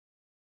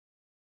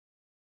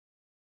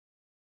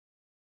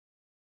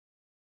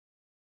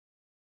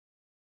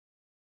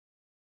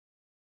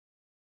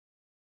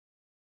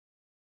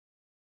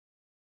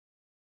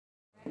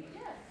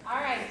All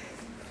right,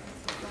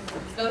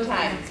 it's go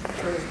time.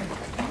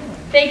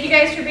 Thank you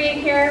guys for being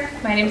here.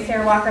 My name is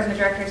Sarah Walker. I'm the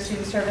Director of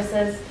Student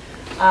Services.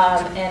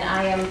 And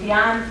I am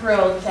beyond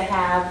thrilled to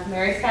have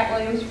Mary Scott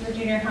Williams from the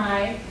junior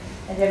high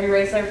and Debbie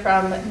Raisler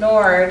from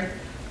Nord,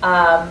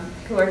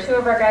 who are two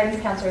of our guidance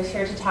counselors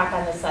here to talk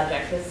on this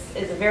subject. This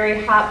is a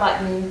very hot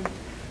button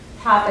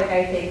topic,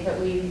 I think, that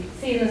we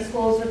see in the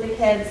schools with the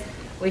kids.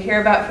 We hear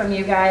about from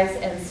you guys,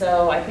 and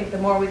so I think the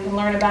more we can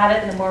learn about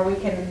it and the more we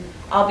can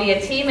all be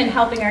a team in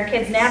helping our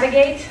kids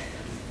navigate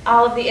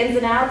all of the ins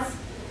and outs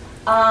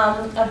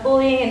of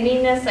bullying and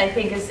meanness, I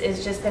think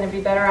is just going to be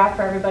better off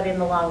for everybody in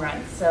the long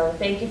run. So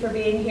thank you for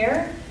being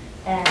here,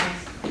 and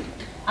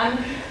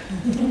I'm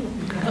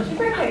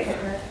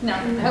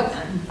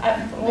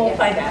we'll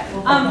find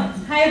out.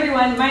 Hi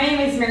everyone, my name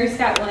is Mary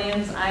Scott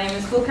Williams. I am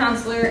a school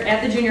counselor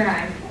at the junior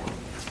high.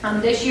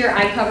 This year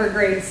I cover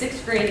grades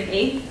 6th grade and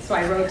 8th, so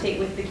I rotate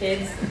with the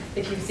kids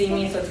if you've seen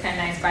me, so it's kind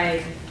of nice.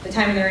 By the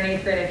time they're in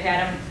 8th grade, I've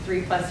had them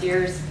 3+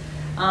 years.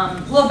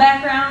 Little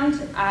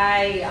background,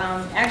 I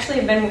actually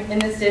have been in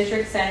this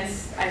district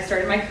since I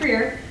started my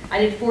career. I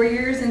did 4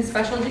 years in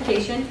special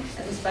education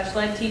as a special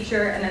ed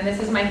teacher, and then this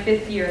is my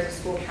 5th year as a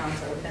school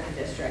counselor within the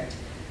district.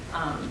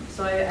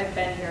 So I've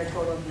been here a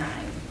total of 9.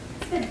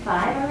 It's been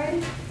 5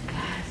 already?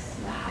 Yes.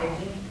 Wow.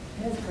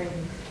 That is crazy.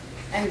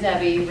 I'm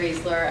Debbie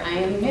Raisler. I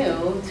am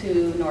new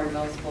to Nord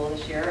Middle School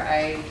this year.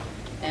 I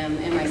am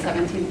in my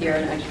 17th year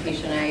in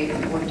education. I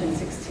worked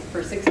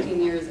for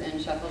 16 years in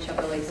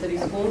Sheffield Lake City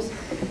schools,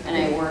 and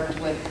I worked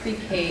with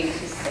pre-K to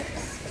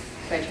 6.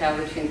 So I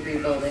traveled between 3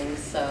 buildings.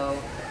 So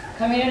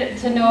coming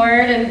to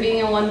Nord and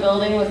being in one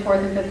building with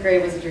 4th and 5th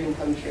grade was a dream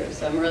come true.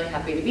 So I'm really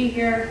happy to be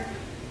here.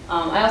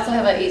 I also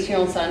have an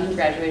 18-year-old son who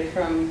graduated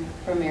from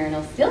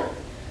Marinell Steel,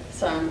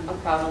 so I'm a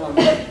proud alum.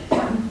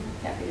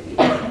 Happy to be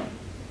here.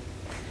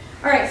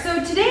 All right,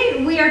 so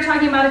today we are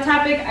talking about a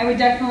topic I would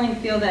definitely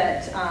feel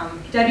that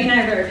Debbie and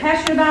I are very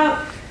passionate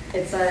about.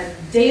 It's a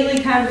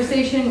daily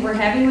conversation we're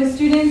having with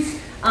students.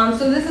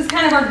 So this is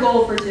kind of our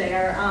goal for today,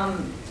 our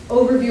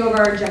overview of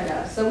our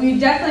agenda. So we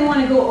definitely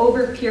want to go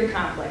over peer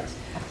conflict.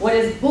 What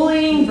is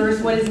bullying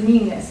versus what is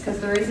meanness, because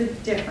there is a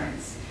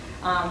difference.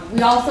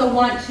 We also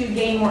want to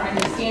gain more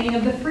understanding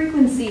of the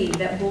frequency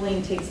that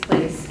bullying takes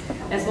place,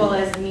 as well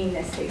as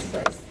meanness takes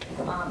place.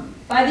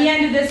 By the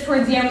end of this,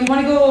 towards the end, we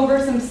want to go over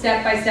some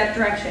step-by-step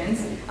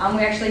directions.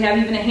 We actually have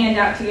even a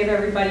handout to give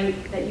everybody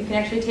that you can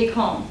actually take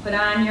home. Put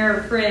on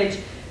your fridge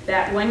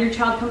that when your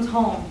child comes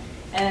home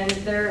and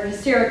they're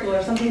hysterical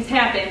or something's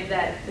happened,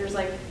 that there's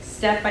like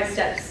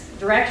step-by-step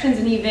directions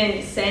and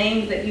even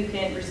sayings that you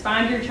can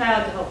respond to your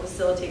child to help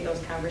facilitate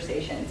those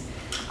conversations.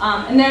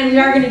 And then we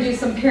are going to do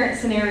some parent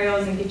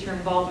scenarios and get your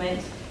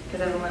involvement,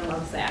 because everyone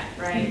loves that,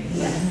 right?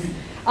 Yes.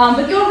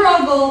 But the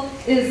overall goal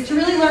is to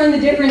really learn the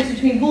difference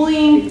between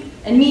bullying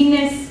and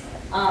meanness,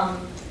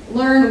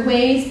 learn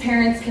ways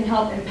parents can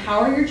help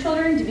empower your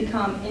children to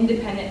become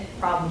independent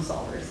problem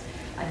solvers.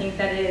 I think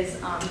that is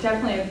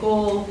definitely a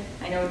goal.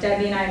 I know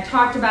Debbie and I have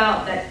talked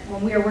about that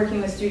when we are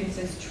working with students,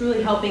 it's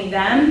truly helping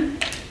them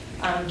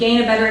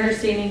gain a better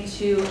understanding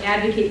to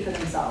advocate for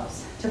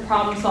themselves, to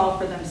problem solve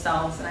for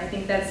themselves. And I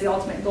think that's the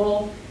ultimate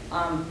goal.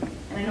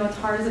 And I know it's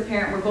hard as a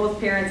parent. We're both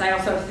parents. I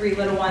also have 3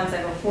 little ones. I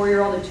have a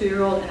 4-year-old, a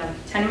 2-year-old, and a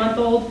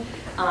 10-month-old.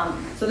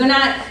 So they're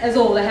not as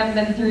old. I haven't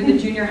been through the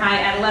junior high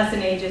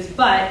adolescent ages,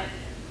 but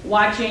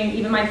watching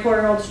even my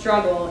 4-year-old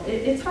struggle,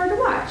 it's hard to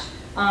watch.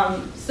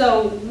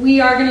 So we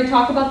are going to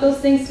talk about those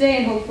things today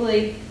and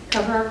hopefully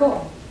cover our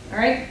goal. All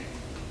right?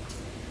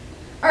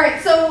 All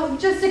right, so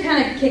just to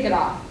kind of kick it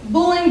off,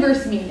 bullying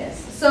versus meanness.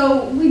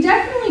 So we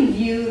definitely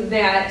view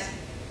that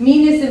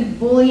meanness and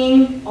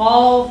bullying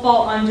all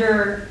fall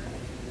under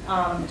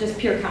just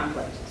pure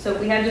conflict. So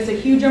we have just a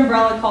huge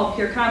umbrella called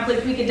pure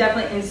conflict. We could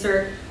definitely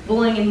insert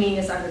bullying and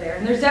meanness under there.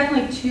 And there's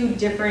definitely two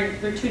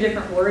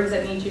different words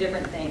that mean 2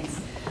 different things.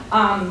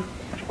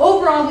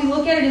 Overall, we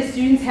look at it as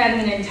students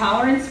having an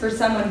intolerance for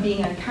someone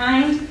being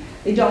unkind.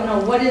 They don't know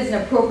what is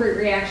an appropriate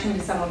reaction to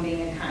someone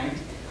being unkind.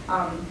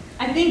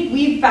 I think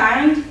we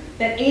find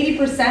that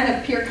 80%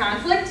 of pure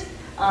conflict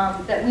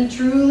that we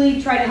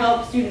truly try to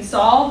help students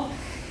solve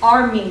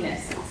are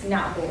meanness. It's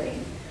not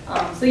bullying.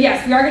 So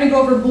yes, we are going to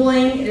go over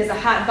bullying. It is a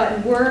hot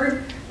button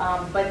word,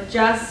 but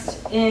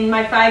just in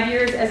my 5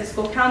 years as a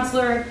school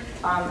counselor,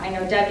 I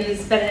know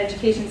Debbie's been in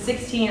education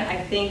 16.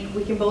 I think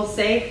we can both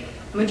say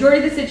the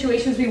majority of the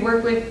situations we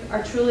work with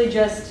are truly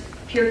just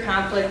pure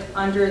conflict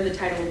under the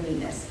title of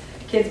meanness.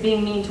 Kids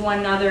being mean to one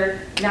another,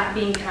 not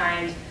being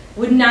kind,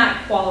 would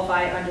not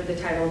qualify under the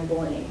title of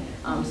bullying.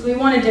 So we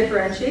want to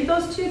differentiate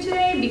those two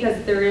today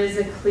because there is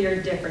a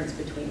clear difference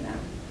between them.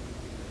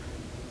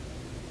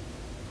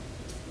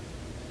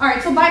 All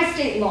right, so by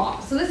state law.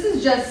 So this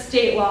is just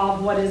state law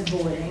of what is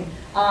bullying.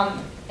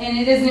 And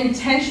it is an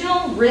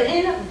intentional,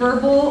 written,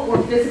 verbal,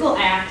 or physical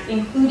act,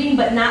 including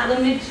but not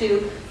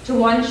limited to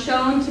one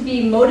shown to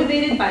be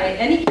motivated by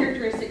any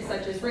characteristics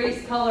such as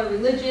race, color,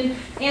 religion,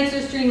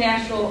 ancestry,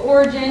 national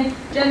origin,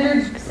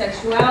 gender,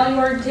 sexuality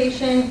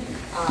orientation,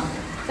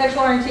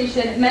 sexual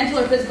orientation, mental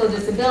or physical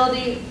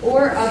disability,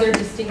 or other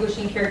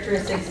distinguishing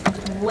characteristics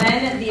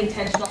when the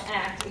intentional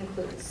act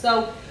includes.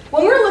 So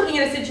when we're looking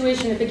at a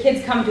situation, if the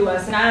kids come to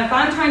us, and if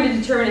I'm trying to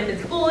determine if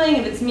it's bullying,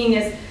 if it's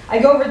meanness, I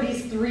go over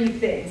these three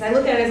things. I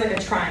look at it as like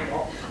a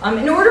triangle.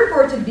 In order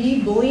for it to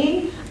be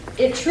bullying,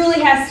 it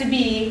truly has to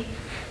be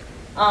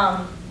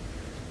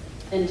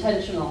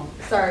Intentional.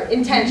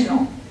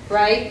 intentional,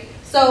 right?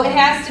 So it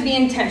has to be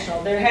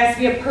intentional. There has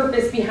to be a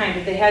purpose behind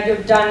it. They had to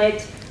have done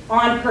it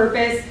on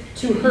purpose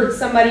to hurt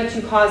somebody,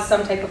 to cause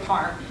some type of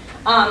harm.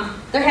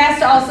 There has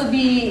to also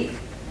be,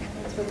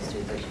 that's for the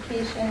student's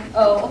education.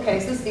 Oh, okay,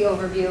 so this is the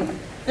overview.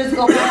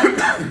 Physical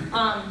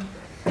harm.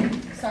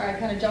 Sorry, I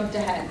kind of jumped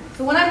ahead.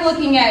 So when I'm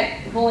looking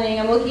at bullying,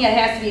 I'm looking at it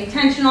has to be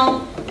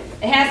intentional,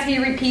 it has to be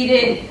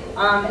repeated,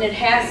 and it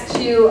has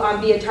to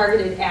be a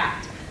targeted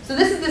act. So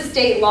this is the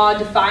state law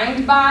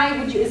defined by,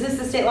 is this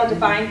the state law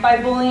defined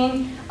by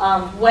bullying?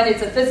 When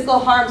it's a physical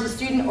harms a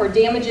student or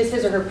damages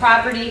his or her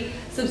property,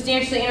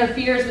 substantially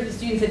interferes with the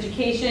student's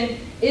education,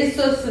 is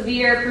so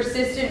severe,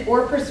 persistent,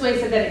 or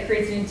persuasive that it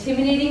creates an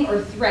intimidating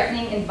or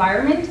threatening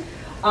environment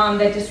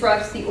that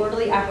disrupts the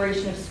orderly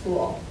operation of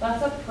school.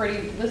 That's a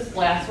this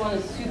last one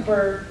is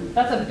super,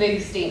 that's a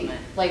big statement.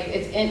 Like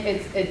it's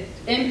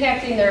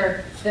impacting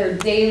their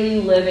daily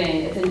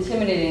living, it's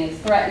intimidating, it's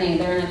threatening,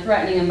 they're in a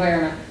threatening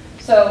environment.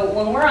 So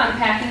when we're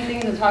unpacking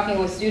things and talking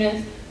with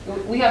students,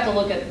 we have to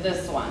look at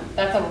this one.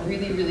 That's a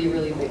really, really,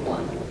 really big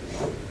one. And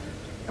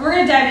we're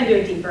going to dive into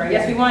it deeper. I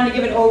guess we wanted to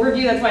give an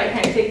overview. That's why it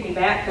kind of takes me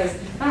back, because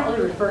I don't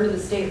really refer to the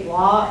state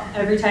law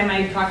every time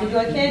I'm talking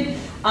to a kid.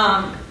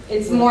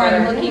 It's more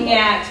I'm looking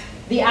at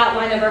the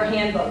outline of our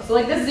handbook. So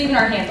like this is even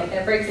our handbook, and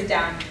it breaks it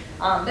down.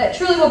 That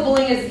truly what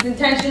bullying is, it's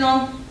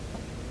intentional.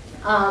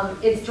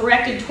 It's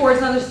directed towards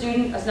another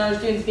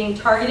student's being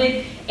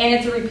targeted, and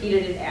it's a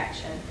repeated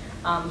action.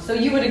 So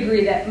you would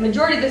agree that the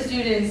majority of the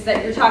students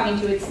that you're talking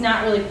to, it's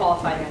not really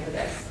qualifying under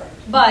this.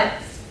 But,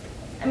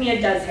 I mean, it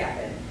does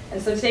happen.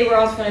 And so today we're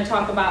also going to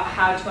talk about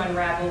how to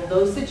unravel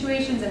those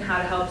situations and how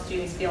to help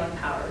students feel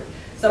empowered.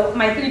 So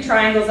my three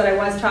triangles that I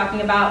was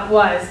talking about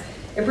was,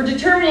 if we're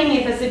determining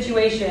if a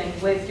situation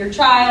with your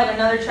child,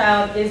 another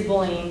child is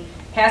bullying, it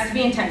has to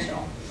be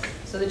intentional.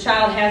 So the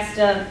child has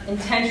to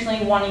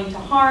intentionally wanting to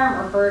harm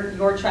or hurt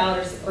your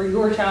child, or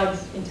your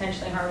child's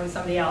intentionally harming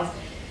somebody else.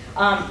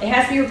 It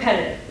has to be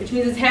repetitive, which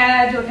means it's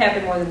had to have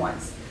happened more than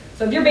once.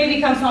 So if your baby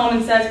comes home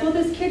and says, well,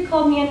 this kid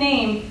called me a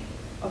name,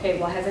 okay,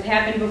 well, has it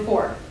happened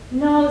before?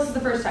 No, this is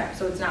the first time,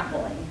 so it's not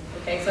bullying.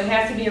 Okay, so it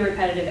has to be a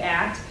repetitive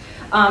act.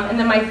 And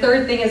then my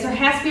third thing is there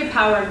has to be a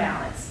power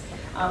imbalance.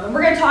 And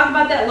we're going to talk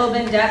about that a little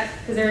bit in depth,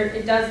 because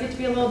it does get to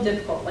be a little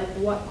difficult, like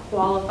what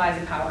qualifies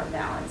a power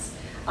imbalance.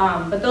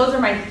 But those are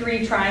my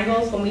three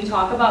triangles when we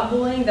talk about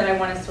bullying that I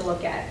want us to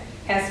look at.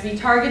 It has to be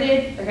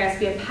targeted, there has to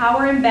be a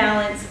power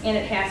imbalance, and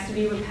it has to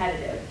be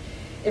repetitive.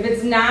 If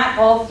it's not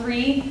all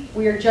three,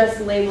 we are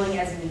just labeling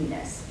as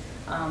meanness.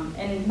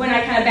 And when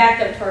I kind of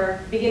backed up to our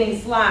beginning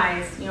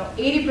slides,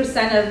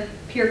 80% of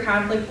peer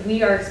conflict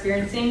we are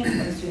experiencing when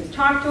the students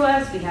talk to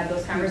us, we have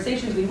those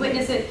conversations, we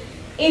witness it,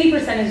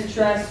 80% is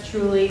just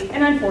truly,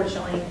 and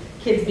unfortunately,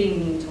 kids being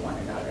mean to one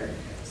another.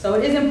 So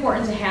it is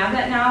important to have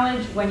that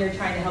knowledge when you're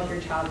trying to help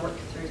your child work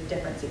through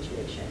different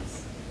situations.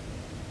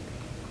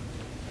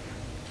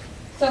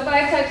 So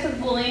 5 types of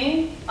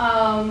bullying.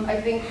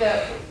 I think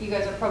that you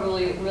guys are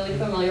probably really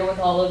familiar with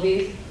all of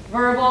these.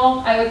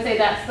 Verbal, I would say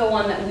that's the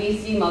one that we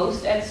see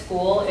most at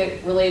school,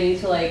 relating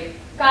to like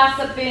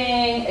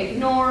gossiping,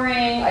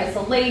 ignoring,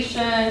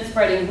 isolation,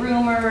 spreading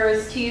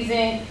rumors,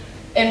 teasing.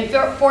 In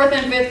 4th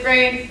and 5th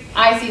grade,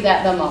 I see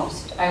that the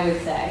most, I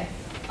would say.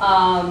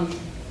 And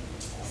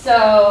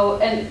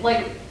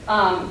like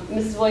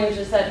Mrs. Williams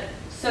just said,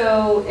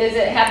 so is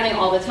it happening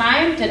all the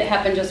time? Did it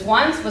happen just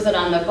once? Was it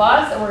on the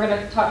bus? And we're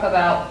going to talk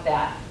about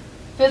that.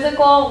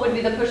 Physical would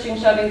be the pushing,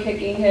 shoving,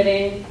 kicking,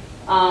 hitting.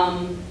 I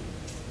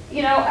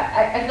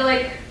feel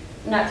like,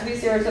 not to be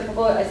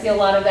stereotypical, I see a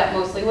lot of that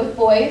mostly with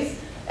boys.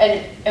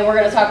 And we're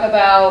going to talk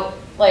about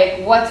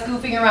like what's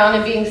goofing around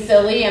and being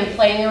silly and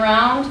playing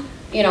around,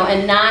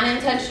 and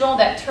non-intentional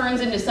that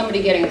turns into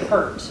somebody getting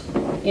hurt.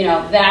 We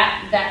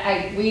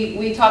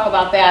talk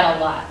about that a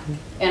lot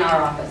in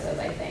our offices,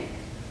 I think.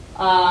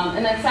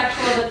 And then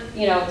sexual,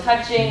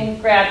 touching,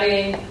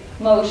 grabbing,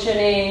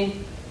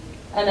 motioning,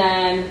 and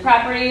then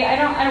property. I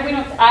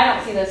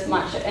don't see this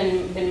much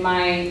in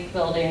my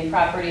building.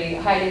 Property,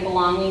 hiding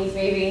belongings,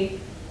 maybe.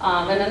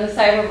 And then the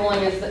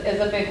cyberbullying is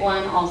a big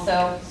one,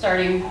 also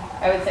starting,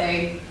 I would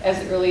say,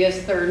 as early as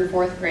 3rd and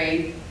 4th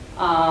grade.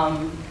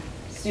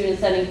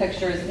 Students sending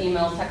pictures,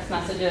 emails, text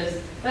messages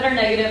that are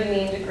negative,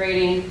 mean,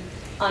 degrading,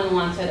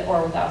 unwanted,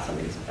 or without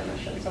somebody's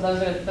permission. So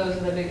those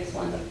are the biggest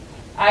ones.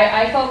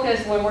 I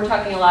focus, when we're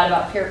talking a lot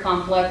about peer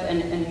conflict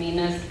and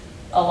meanness,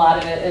 a lot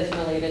of it is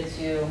related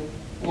to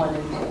 1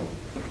 and 2.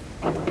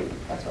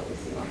 That's what we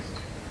see most.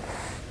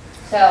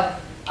 So,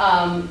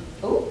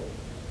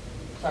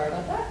 sorry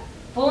about that.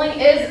 Bullying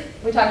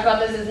we talked about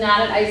this, is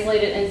not an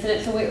isolated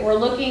incident. So we're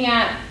looking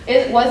at,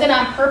 was it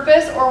on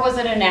purpose or was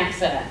it an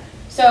accident?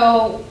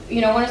 So,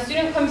 when a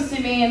student comes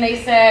to me and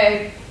they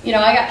say,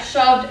 I got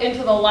shoved into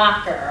the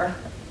locker,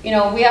 you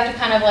know, we have to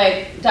kind of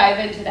like dive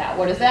into that.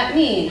 What does that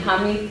mean?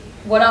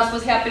 What else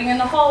was happening in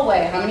the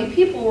hallway? How many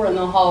people were in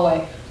the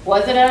hallway?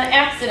 Was it an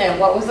accident?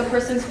 What was the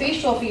person's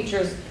facial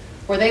features?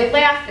 Were they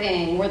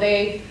laughing? Were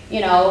they,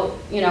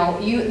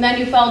 then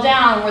you fell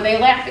down. Were they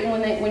laughing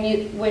when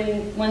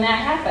that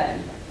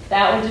happened?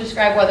 That would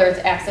describe whether it's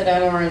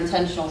accidental or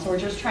intentional. So we're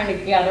just trying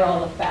to gather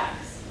all the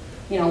facts.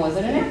 Was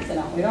it an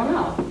accident? We don't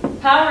know.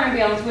 Power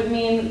imbalance would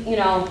mean,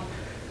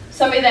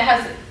 somebody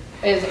that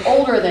is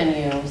older than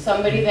you,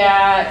 somebody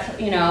that,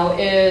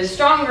 is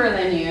stronger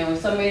than you,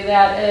 somebody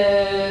that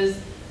is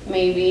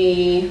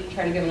maybe,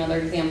 try to give another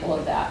example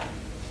of that.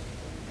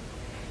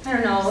 I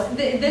don't know,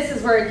 this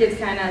is where it gets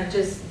kind of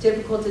just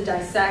difficult to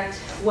dissect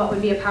what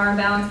would be a power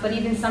imbalance, but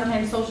even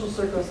sometimes social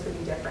circles could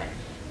be different.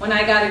 When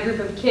I got a group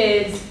of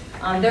kids,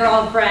 they're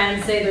all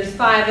friends, say there's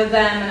 5 of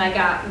them, and I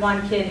got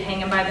one kid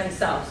hanging by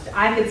themselves.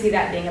 I could see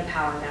that being a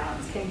power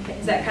imbalance.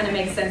 Does that kind of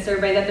make sense to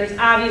everybody? That there's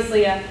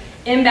obviously an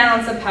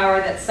imbalance of power,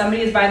 that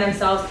somebody is by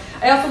themselves.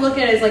 I also look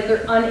at it as like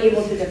they're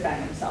unable to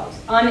defend themselves,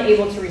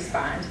 unable to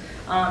respond.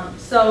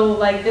 So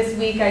like this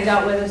week I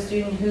dealt with a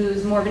student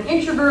who's more of an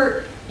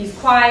introvert, he's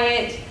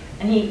quiet,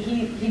 and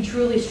he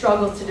truly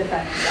struggles to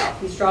defend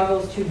himself. He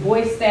struggles to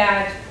voice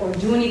that or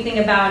do anything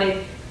about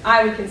it.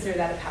 I would consider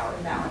that a power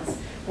imbalance,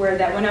 where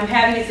that when I'm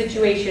having a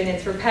situation,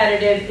 it's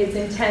repetitive, it's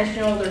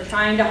intentional, they're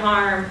trying to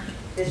harm,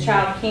 this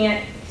child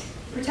can't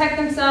protect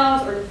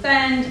themselves or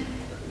defend.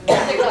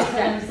 Stick up for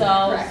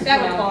themselves. Correct.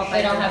 That would qualify.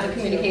 They don't have the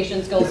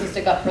communication skills to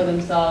stick up for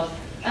themselves.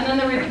 And then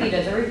the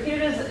repeated. The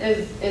repeated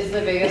is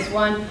the biggest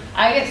one.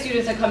 I get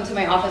students that come to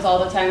my office all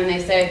the time and they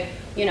say,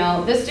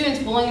 this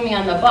student's bullying me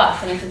on the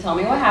bus. And I said, tell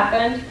me what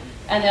happened.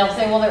 And they'll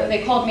say, well,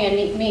 they called me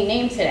a mean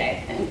name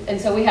today.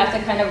 And so we have to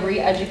kind of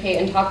re-educate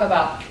and talk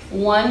about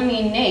one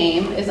mean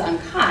name is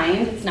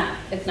unkind. It's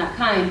not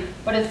kind,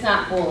 but it's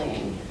not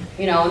bullying.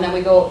 And then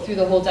we go through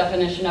the whole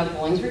definition of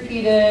bullying's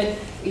repeated.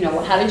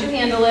 How did you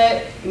handle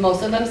it?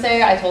 Most of them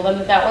say, I told them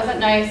that wasn't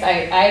nice.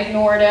 I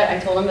ignored it. I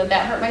told them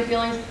that hurt my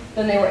feelings.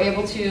 Then they were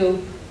able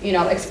to,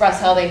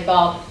 express how they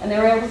felt, and they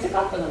were able to stick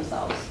up for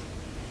themselves.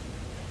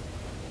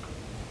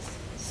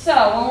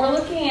 So when we're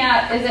looking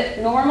at, is it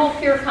normal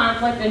peer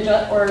conflict and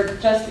or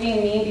just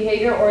being mean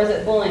behavior, or is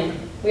it bullying?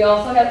 We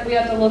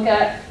have to look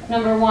at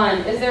number 1,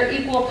 is there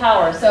equal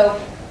power?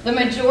 So the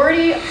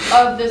majority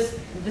of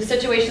the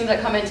situations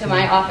that come into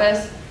my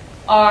office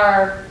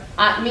are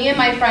me and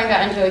my friend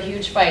got into a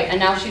huge fight, and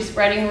now she's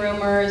spreading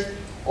rumors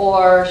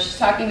or she's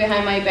talking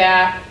behind my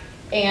back,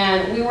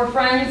 and we were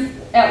friends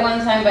at one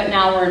time, but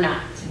now we're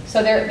not.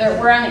 So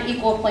we're on an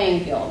equal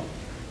playing field.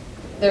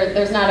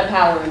 There's not a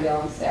power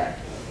imbalance there.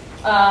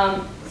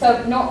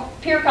 So no,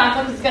 peer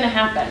conflict is going to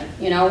happen.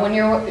 When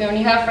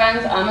you have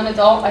friends, I'm an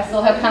adult, I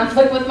still have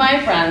conflict with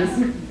my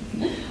friends.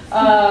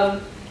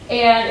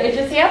 And it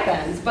just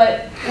happens.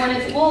 But when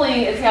it's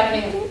bullying, it's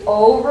happening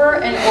over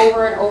and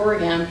over and over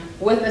again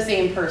with the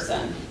same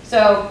person.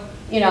 So,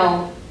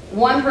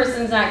 one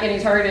person's not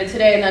getting targeted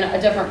today and then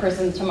a different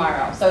person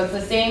tomorrow. So it's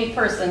the same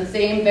person,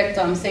 same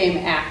victim, same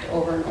act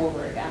over and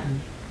over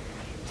again.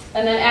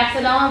 And then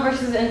accidental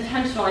versus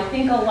intentional. I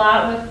think a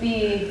lot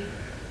with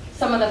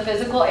some of the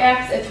physical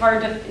acts, it's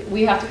hard to,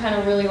 we have to kind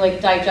of really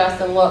like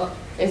digest and look,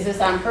 is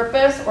this on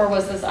purpose or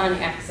was this on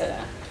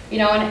accident?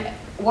 And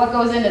what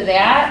goes into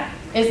that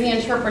is the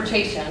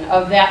interpretation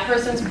of that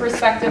person's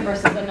perspective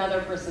versus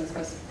another person's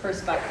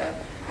perspective.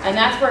 And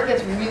that's where it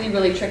gets really,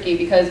 really tricky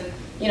because,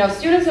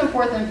 students in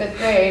 4th and 5th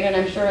grade, and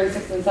I'm sure in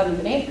 6th and 7th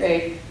and 8th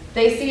grade,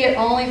 they see it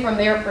only from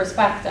their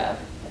perspective.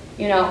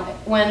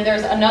 When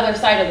there's another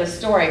side of the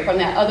story from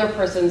that other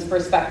person's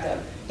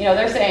perspective.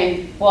 They're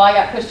saying, well, I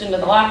got pushed into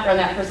the locker and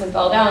that person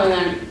fell down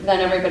and then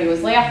everybody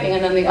was laughing.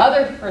 And then the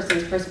other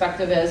person's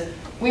perspective is,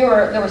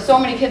 there were so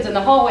many kids in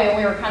the hallway and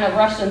we were kind of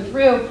rushing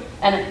through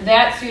and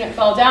that student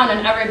fell down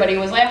and everybody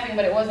was laughing,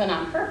 but it wasn't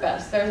on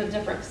purpose. There's a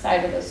different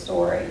side of the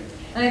story.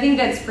 And I think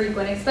that's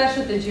frequent,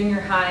 especially at the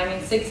junior high.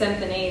 6th,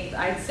 7th, and 8th,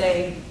 I'd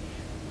say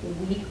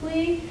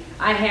weekly,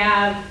 I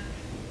have,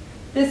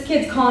 this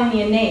kid's calling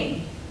me a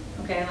name.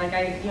 Okay,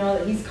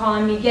 like he's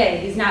calling me gay,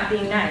 he's not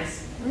being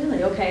nice.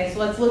 Really? Okay, so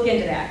let's look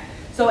into that.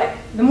 So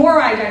the more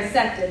I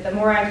dissect it, the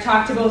more I've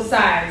talked to both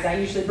sides, I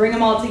usually bring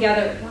them all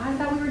together. Well, I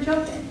thought we were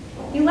joking.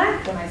 You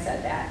laughed when I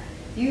said that.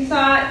 You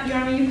thought,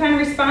 you kind of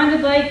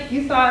responded like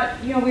you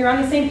thought, we were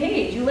on the same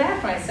page. You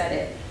laughed when I said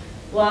it.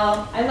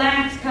 Well, I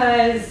laughed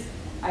because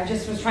I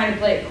just was trying to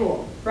play it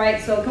cool,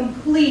 right? So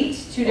complete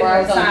 2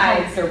 different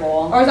sides.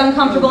 Or I was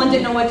uncomfortable and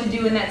didn't know what to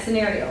do in that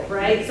scenario,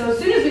 right? So as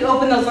soon as we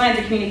open those lines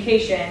of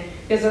communication,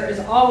 because there is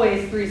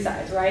always 3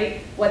 sides,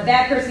 right? What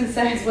that person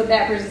says, what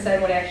that person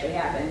said, what actually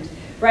happened,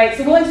 right?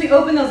 So once we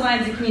open those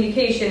lines of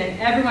communication and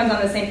everyone's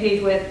on the same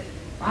page with,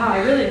 wow, I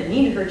really didn't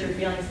mean to hurt your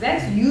feelings,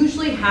 that's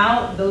usually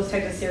how those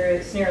types of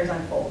scenarios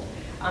unfold.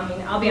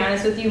 I'll be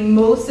honest with you,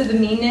 most of the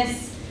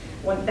meanness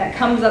that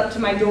comes up to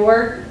my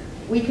door,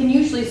 we can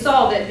usually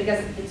solve it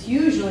because it's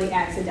usually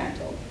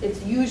accidental.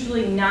 It's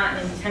usually not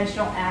an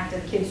intentional act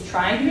of kids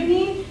trying to be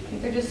mean. I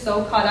think they're just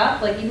so caught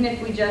up, like even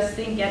if we just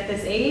think at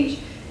this age,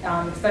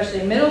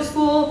 especially in middle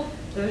school,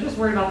 they're just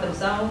worried about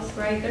themselves,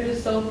 right? They're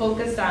just so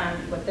focused on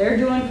what they're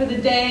doing for the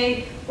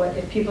day, what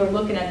if people are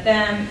looking at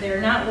them.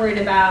 They're not worried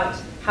about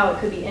how it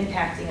could be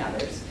impacting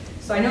others.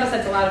 So I notice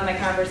that's a lot of my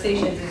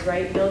conversations is,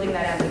 right, building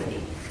that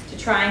empathy, to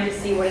trying to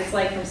see what it's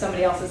like from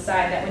somebody else's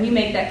side, that when you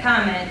make that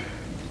comment,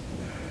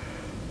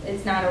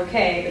 it's not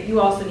okay, but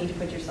you also need to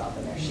put yourself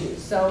in their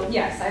shoes. So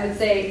yes, I would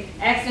say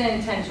accident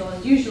intentional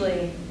is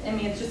usually, I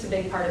mean, it's just a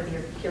big part of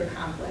your pure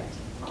conflict.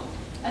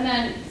 And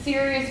then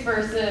serious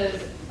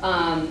versus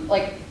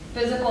like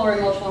physical or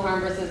emotional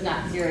harm versus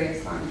not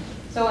serious harm.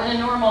 So in a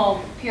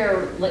normal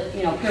pure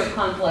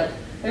conflict,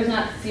 there's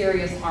not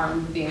serious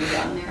harm being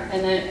done there.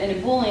 And then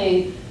in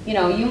bullying,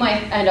 you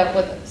might end up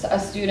with a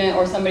student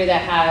or somebody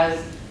that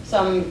has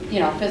some,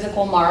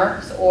 physical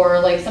marks or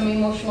like some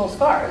emotional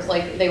scars.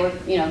 Like they were,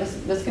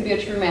 this could be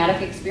a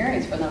traumatic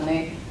experience for them.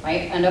 They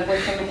might end up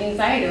with some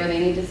anxiety or they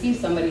need to see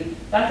somebody.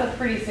 That's a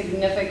pretty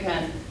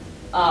significant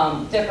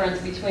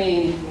difference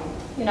between,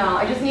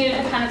 I just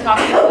needed to kind of talk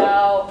this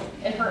out.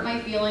 It hurt my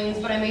feelings,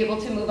 but I'm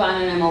able to move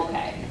on and I'm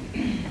okay.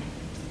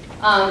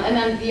 And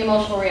then the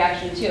emotional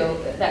reaction too,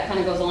 that kind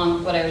of goes along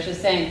with what I was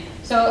just saying.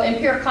 So in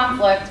pure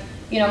conflict,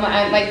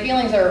 my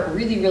feelings are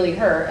really, really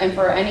hurt. And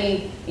for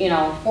any,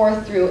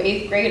 4th through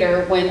 8th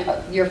grader,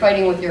 when you're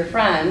fighting with your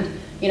friend,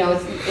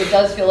 it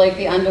does feel like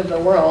the end of the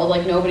world,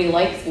 like nobody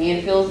likes me.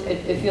 It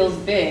feels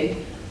big.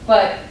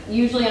 But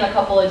usually in a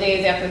couple of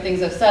days after things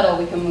have settled,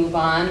 we can move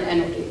on,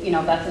 and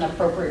that's an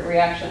appropriate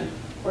reaction.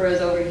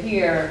 Whereas over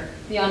here,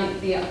 the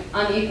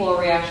unequal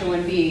reaction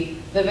would be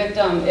the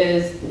victim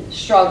is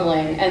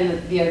struggling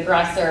and the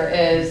aggressor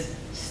is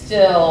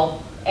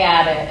still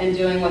at it and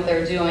doing what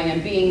they're doing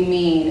and being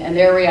mean, and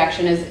their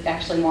reaction is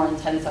actually more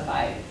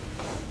intensified.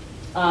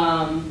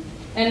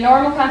 In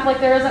normal conflict,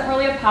 there isn't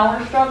really a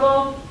power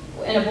struggle.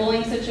 In a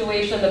bullying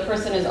situation, the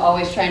person is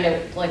always trying to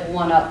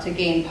one up to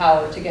gain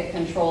power, to get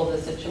control of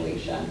the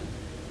situation.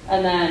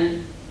 And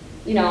then,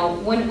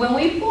 when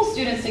we pull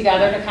students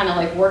together to kind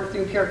of work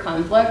through pure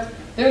conflict,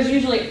 there's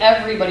usually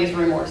everybody's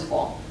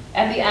remorseful.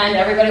 At the end,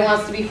 everybody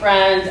wants to be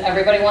friends,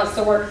 everybody wants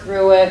to work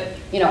through it,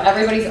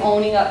 everybody's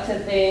owning up to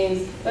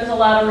things. There's a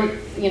lot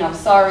of,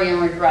 sorry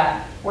and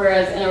regret.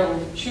 Whereas in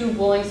a true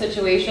bullying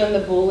situation,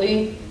 the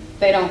bully,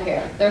 they don't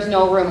care. There's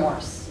no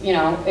remorse.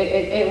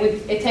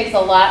 It takes a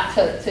lot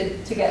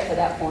to get to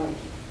that point.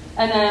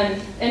 And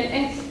then,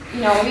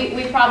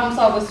 we problem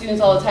solve with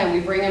students all the time.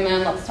 We bring them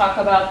in, let's talk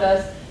about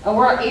this, and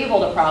we're able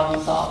to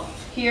problem solve.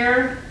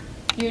 Here,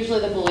 usually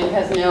the bully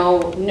has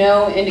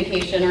no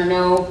indication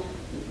or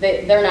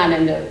they're not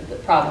into the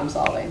problem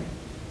solving.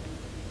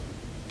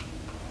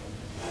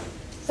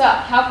 So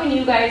how can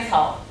you guys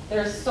help?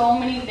 There's so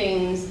many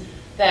things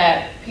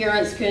that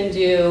parents can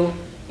do,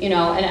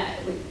 and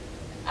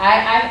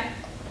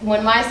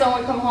when my son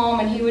would come home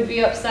and he would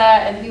be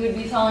upset and he would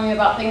be telling me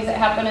about things that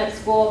happened at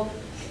school,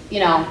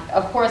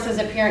 of course as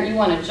a parent you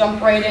want to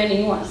jump right in and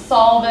you want to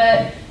solve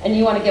it and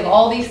you want to give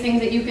all these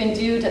things that you can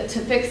do to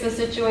fix the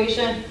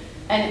situation.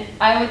 And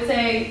I would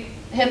say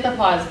hit the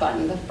pause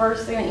button. The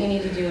first thing that you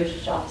need to do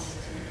is just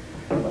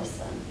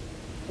listen.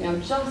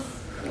 Just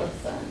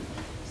listen.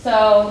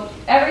 So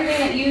everything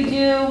that you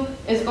do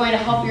is going to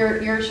help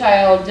your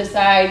child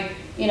decide,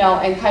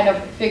 and kind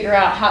of figure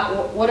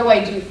out what do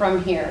I do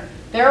from here.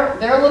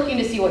 They're looking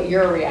to see what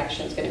your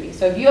reaction is going to be.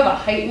 So if you have a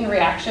heightened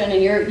reaction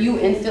and you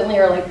instantly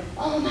are like,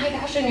 oh my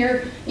gosh, and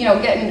you're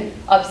getting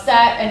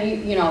upset,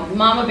 and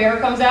Mama Bear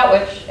comes out,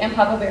 and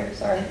Papa Bear,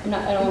 sorry,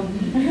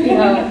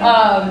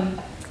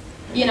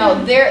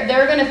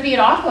 they're going to feed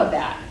off of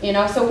that.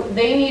 So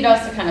they need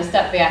us to kind of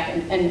step back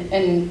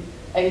and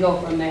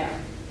go from there.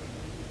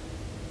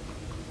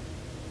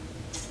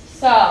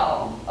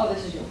 So,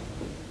 this is you.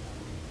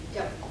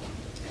 Yep.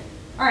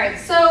 All right,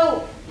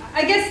 so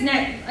I guess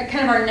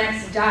kind of our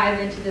next dive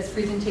into this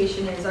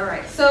presentation is, all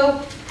right, so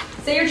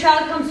say your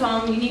child comes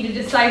home, you need to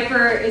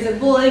decipher, is it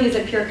bullying, is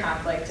it pure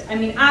conflict? I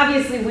mean,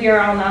 obviously we are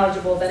all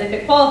knowledgeable that if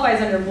it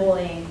qualifies under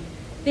bullying,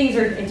 things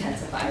are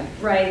intensified,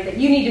 right? That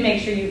you need to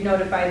make sure you've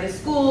notified the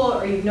school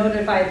or you've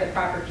notified the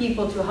proper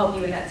people to help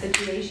you in that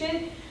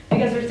situation,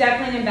 because there's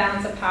definitely an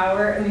imbalance of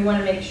power and we want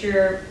to make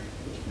sure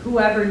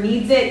whoever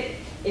needs it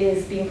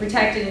is being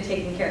protected and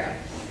taken care of.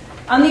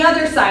 On the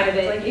other side of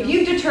it, if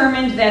you've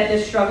determined that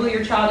this struggle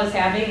your child is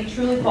having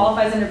truly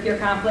qualifies under pure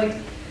conflict,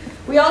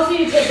 we also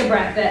need to take a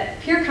breath that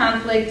pure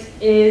conflict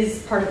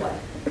is part of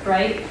life,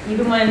 right?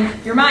 Even when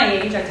you're my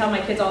age, I tell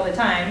my kids all the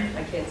time,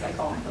 I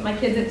call them, but my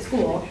kids at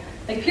school,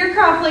 pure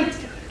conflict,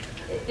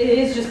 it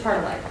is just part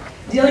of life.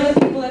 Dealing with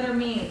people that are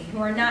mean, who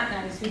are not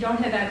nice, who don't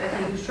have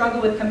empathy, who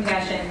struggle with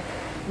compassion,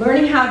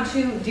 learning how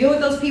to deal with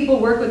those people,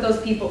 work with those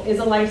people is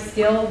a life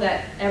skill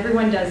that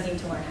everyone does need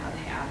to learn how to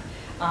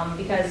have.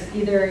 Because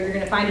either you're going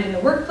to find it in the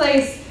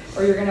workplace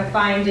or you're going to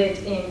find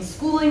it in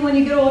schooling when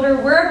you get older,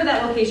 wherever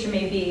that location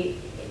may be,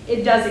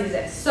 it does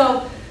exist.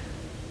 So,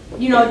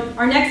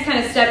 our next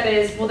kind of step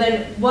is, well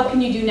then, what can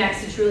you do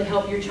next to truly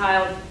help your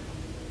child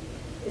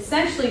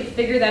essentially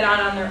figure that out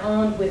on their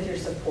own with your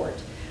support,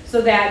 so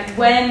that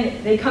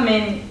when they come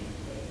in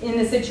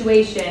the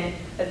situation,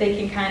 that they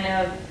can kind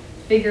of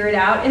figure it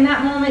out in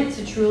that moment,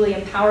 to truly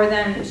empower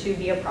them to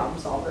be a problem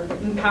solver,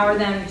 empower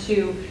them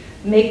to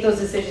make those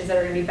decisions that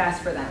are going to be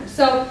best for them.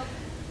 So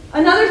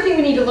another thing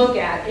we need to look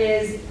at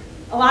is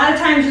a lot of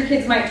times your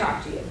kids might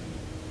talk to you.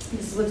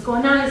 This is what's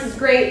going on, this is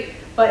great,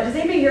 but does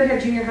anybody here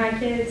have junior high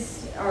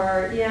kids?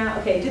 Or, yeah,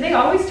 okay, do they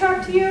always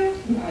talk to you?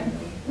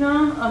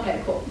 No?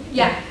 Okay, cool.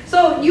 Yeah,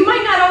 so you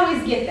might not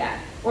always get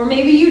that, or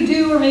maybe you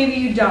do, or maybe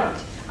you don't.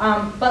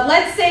 But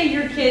let's say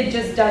your kid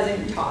just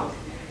doesn't talk,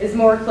 is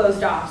more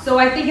closed off. So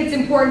I think it's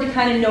important to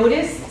kind of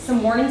notice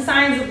some warning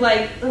signs of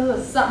like,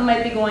 something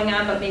might be going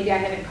on, but maybe I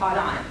haven't caught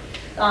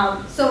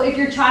on. So if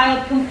your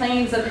child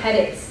complains of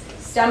headaches,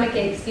 stomach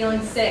aches,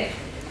 feeling sick,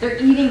 their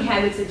eating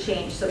habits have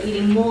changed. So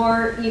eating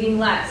more, eating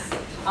less.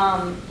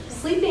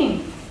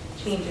 Sleeping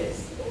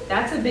changes.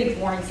 That's a big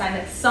warning sign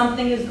that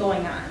something is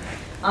going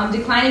on.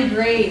 Declining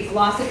grades,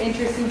 loss of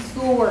interest in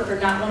schoolwork or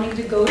not wanting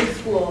to go to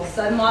school,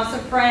 sudden loss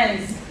of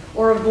friends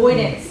or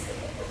avoidance,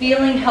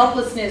 feeling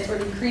helplessness or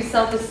decreased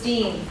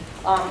self-esteem,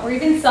 or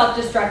even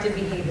self-destructive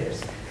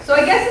behaviors. So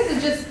I guess this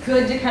is just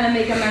good to kind of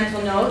make a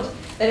mental note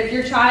that if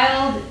your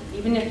child,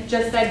 even if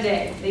just that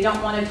day, they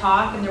don't want to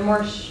talk and they're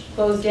more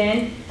closed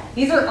in,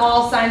 these are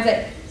all signs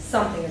that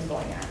something is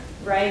going on,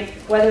 right?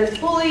 Whether it's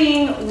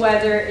bullying,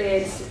 whether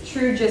it's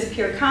true just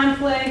pure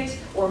conflict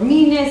or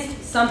meanness,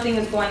 something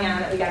is going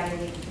on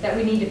that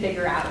we need to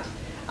figure out.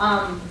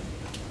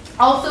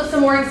 Also,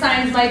 some warning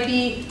signs might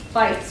be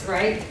fights,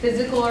 right?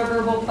 Physical or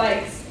verbal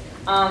fights.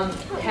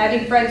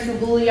 Having friends who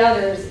bully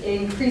others,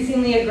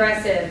 increasingly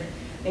aggressive.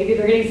 Maybe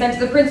they're getting sent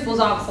to the principal's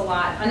office a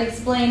lot.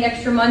 Unexplained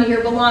extra money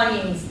or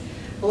belongings.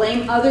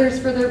 Blame others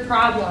for their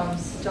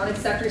problems. Don't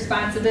accept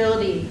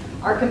responsibility.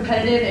 Are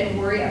competitive and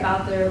worry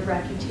about their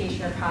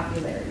reputation or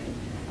popularity.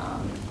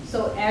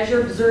 So as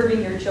you're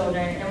observing your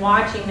children and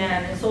watching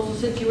them in social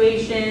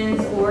situations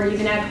or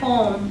even at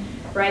home,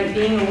 right,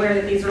 being aware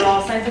that these are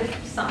all signs that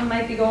something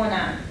might be going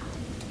on.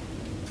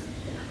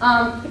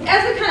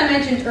 As we kind of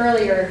mentioned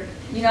earlier,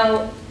 you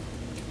know,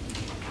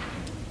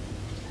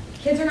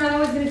 kids are not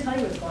always going to tell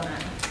you what's going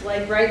on.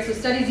 Like, right, so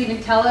studies even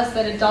tell us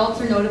that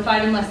adults are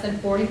notified in less than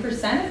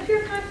 40% of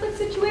pure conflict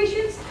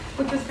situations,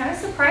 which was kind of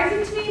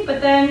surprising to me,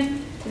 but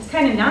then it's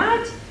kind of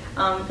not.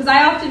 Because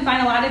I often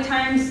find a lot of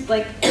times,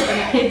 like, when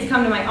the kids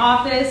come to my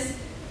office,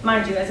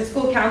 mind you, as a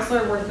school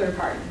counselor, we're third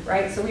party,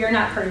 right? So we are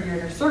not part of your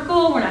inner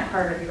circle, we're not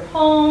part of your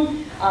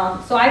home.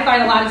 So I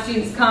find a lot of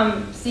students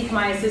come seek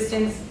my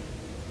assistance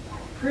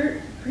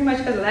pretty much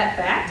because of that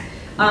fact.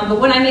 But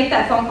when I make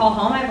that phone call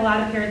home, I have a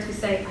lot of parents who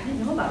say, I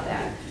didn't know about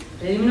that. I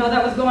didn't even know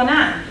that was going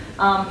on.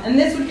 And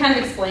this would kind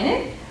of explain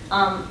it,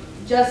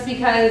 just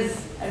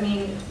because, I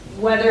mean,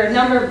 whether a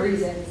number of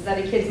reasons that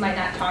a kid might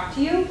not talk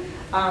to you,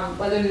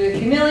 whether they're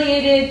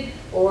humiliated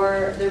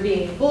or they're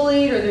being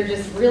bullied or they're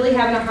just really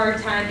having a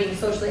hard time being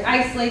socially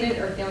isolated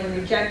or feeling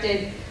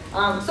rejected.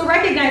 So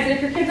recognize that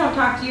if your kids don't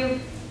talk to you,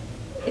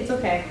 it's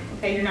okay.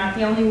 Okay, you're not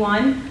the only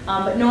one.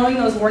 But knowing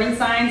those warning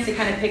signs to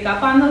kind of pick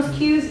up on those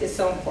cues is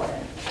so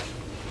important.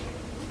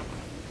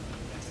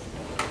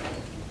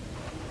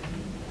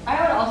 I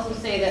would also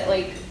say that,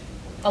 like,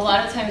 a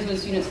lot of times when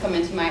students come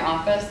into my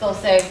office, they'll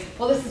say,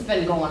 well, this has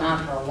been going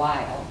on for a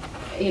while.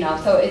 You know,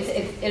 so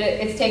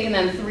it's taken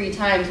them 3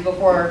 times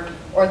before,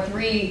 or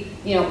 3,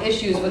 you know,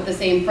 issues with the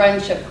same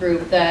friendship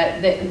group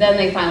that then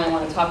they finally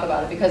want to talk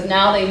about it, because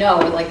now they know,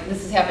 like,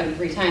 this has happened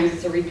 3 times,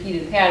 it's a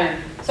repeated pattern,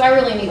 so I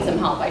really need some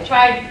help. I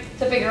tried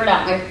to figure it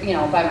out,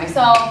 by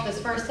myself this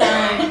first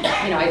time.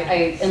 You know,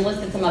 I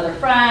enlisted some other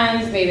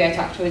friends, maybe I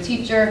talked to a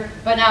teacher,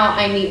 but now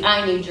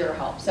I need your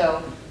help.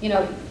 So, you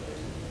know,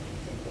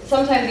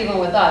 sometimes even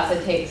with us,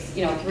 it takes,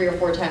 you know, 3 or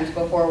 4 times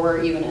before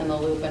we're even in the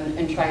loop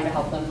and trying to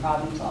help them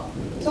problem solve.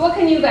 So what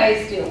can you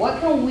guys do? What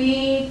can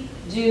we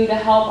do to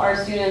help our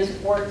students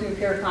work through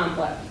peer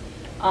conflict?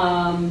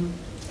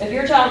 If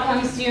your child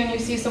comes to you and you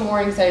see some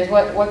warning signs,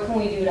 what can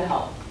we do to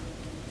help?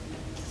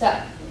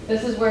 So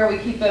this is where we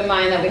keep in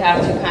mind that we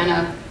have to kind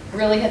of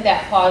really hit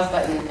that pause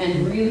button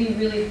and really,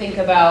 really think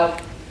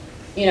about,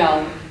 you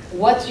know,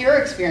 what's your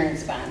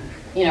experience been?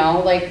 You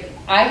know, like,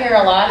 I hear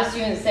a lot of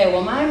students say,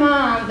 well, my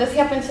mom, this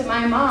happened to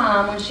my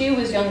mom when she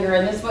was younger,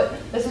 and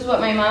this is what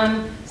my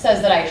mom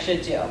says that I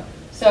should do.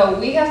 So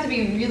we have to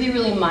be really,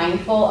 really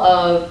mindful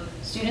of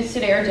students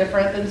today are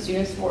different than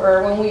students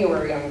were when we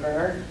were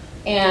younger.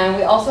 And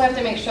we also have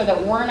to make sure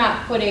that we're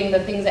not putting the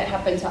things that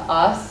happen to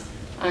us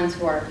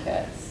onto our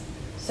kids.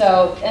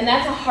 So, and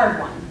that's a hard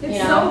one. It's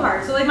so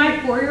hard. So like my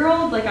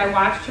 4-year-old, like I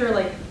watched her,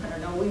 like, I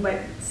don't know, we went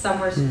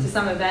somewhere to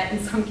some event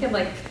and some kid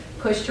like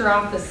pushed her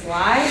off the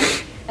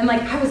slide. And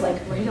like, I was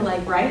like ready to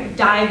like,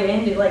 dive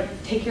in to like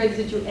take care of the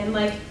situation. And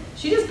like,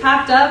 she just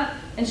popped up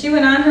and she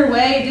went on her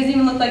way. It doesn't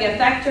even look like it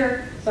affected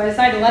her. So I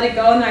decided to let it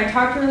go. And then I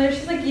talked to her there.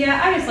 She's like,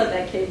 yeah, I just let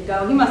that kid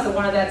go. He must have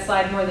wanted that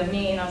slide more than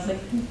me. And I was like,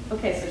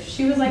 okay. So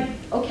she was like,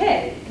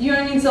 okay. You know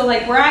what I mean? So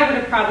like where I would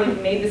have probably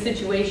made the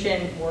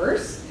situation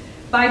worse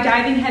by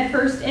diving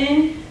headfirst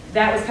in,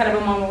 that was kind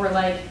of a moment where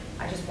like,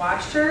 I just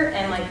watched her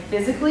and like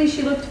physically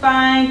she looked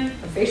fine.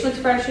 Her facial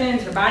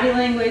expressions, her body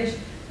language.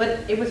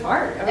 But it was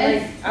hard. I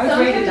was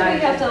ready to dive.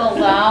 We have to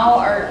allow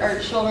our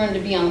children to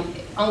be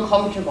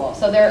uncomfortable.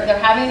 So they're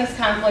having this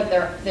conflict,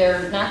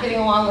 they're not getting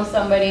along with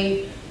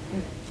somebody.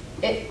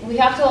 We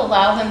have to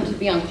allow them to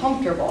be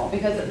uncomfortable,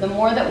 because the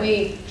more that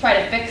we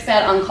try to fix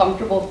that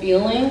uncomfortable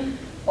feeling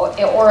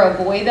or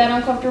avoid that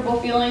uncomfortable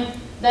feeling,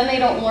 then they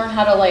don't learn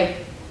how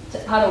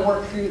to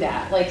work through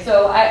that. Like,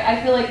 so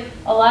I feel like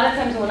a lot of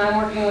times when I'm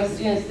working with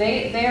students,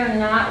 they are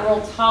not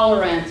real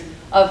tolerant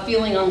of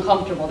feeling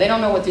uncomfortable. They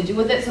don't know what to do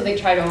with it, so they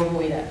try to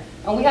avoid it.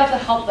 And we have to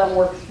help them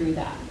work through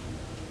that.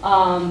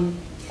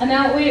 And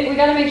now we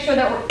got to make sure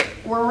that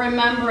we're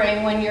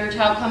remembering when your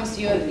child comes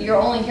to you, you're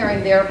only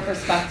hearing their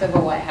perspective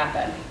of what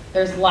happened.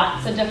 There's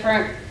lots of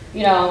different,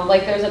 you know,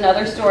 like there's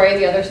another story,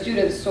 the other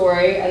student's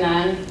story, and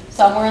then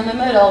somewhere in the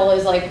middle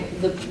is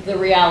like the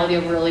reality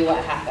of really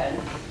what happened.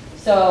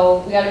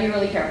 So we got to be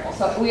really careful.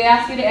 So we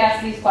ask you to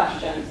ask these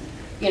questions.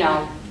 You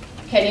know,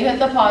 can you hit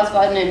the pause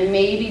button and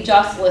maybe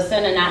just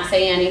listen and not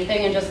say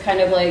anything and just kind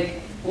of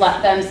like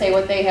let them say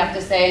what they have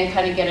to say and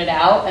kind of get it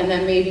out, and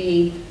then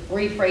maybe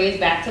rephrase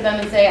back to them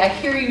and say, I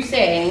hear you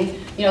saying,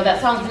 you know,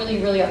 that sounds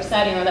really, really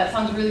upsetting, or that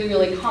sounds really,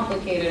 really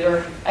complicated,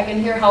 or I can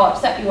hear how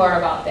upset you are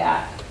about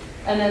that.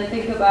 And then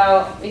think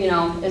about, you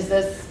know, does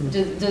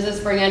this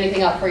bring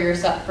anything up for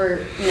yourself,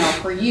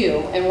 for you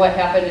and what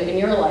happened in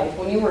your life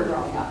when you were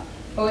growing up?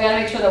 But we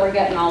gotta make sure that we're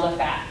getting all the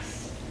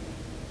facts.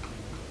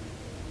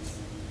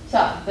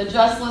 So the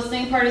just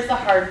listening part is the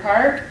hard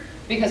part,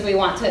 because we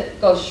want to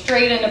go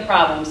straight into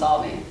problem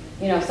solving.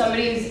 You know,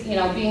 somebody's, you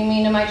know, being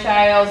mean to my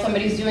child,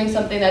 somebody's doing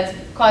something that's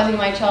causing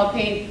my child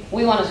pain.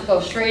 We want to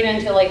go straight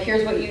into like,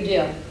 here's what you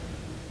do.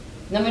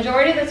 The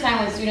majority of the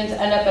time when students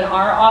end up in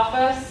our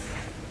office,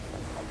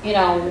 you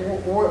know,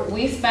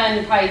 we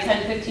spend probably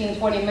 10, 15,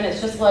 20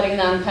 minutes just letting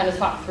them kind of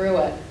talk through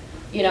it.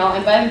 You know,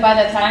 and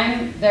by the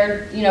time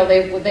they're, you know,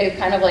 they've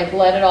kind of like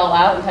let it all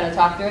out and kind of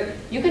talk through it,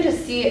 you can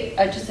just see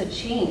just a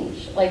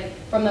change, like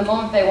from the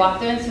moment they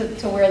walked in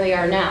to where they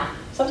are now.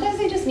 Sometimes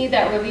they just need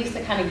that release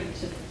to kind of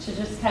to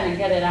just kind of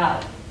get it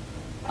out.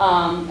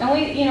 And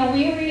we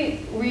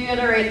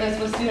reiterate this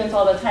with students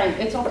all the time.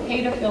 It's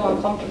okay to feel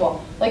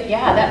uncomfortable. Like,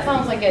 yeah, that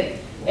sounds like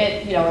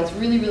you know, it's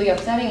really, really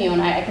upsetting you,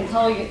 and I can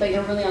tell you that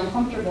you're really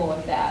uncomfortable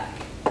with that.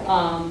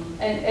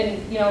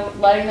 And you know,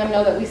 letting them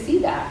know that we see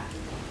that.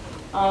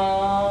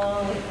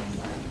 Oh,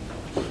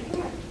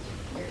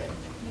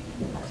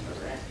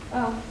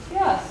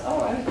 yes.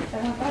 Oh, I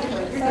went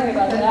backwards. Sorry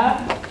about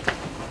that.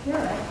 You're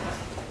all right.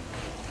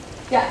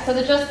 Yeah,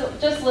 so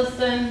just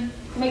listen.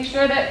 Make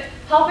sure that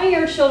helping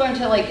your children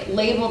to like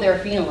label their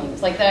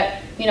feelings, like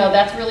that, you know,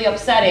 that's really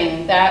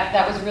upsetting.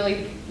 That was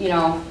really, you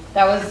know,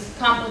 that was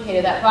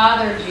complicated. That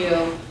bothered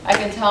you. I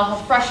can tell how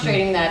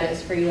frustrating that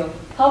is for you.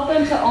 Help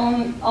them to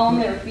own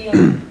their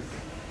feelings.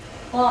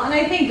 Well, and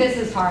I think this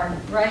is hard,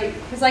 right?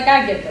 Because like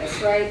I get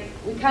this, right?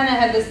 We kind of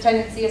have this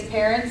tendency as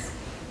parents,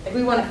 like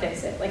we want to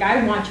fix it. Like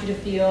I want you to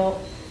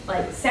feel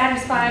like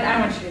satisfied. I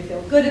want you to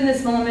feel good in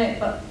this moment,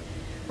 but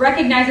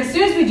recognize as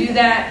soon as we do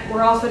that,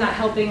 we're also not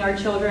helping our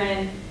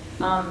children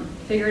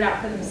figure it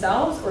out for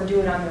themselves or do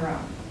it on their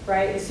own,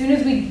 right? As soon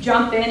as we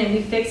jump in and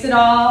we fix it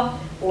all,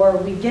 or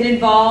we get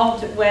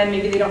involved when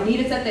maybe they don't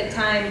need us at that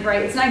time,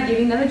 right? It's not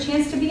giving them a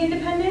chance to be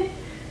independent.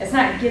 It's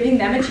not giving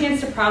them a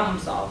chance to problem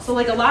solve. So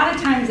like a lot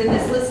of times in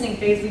this listening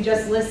phase, we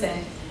just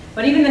listen.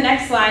 But even the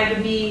next slide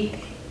would be,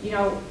 you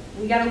know,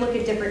 we got to look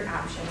at different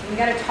options. We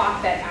got to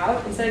talk that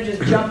out instead of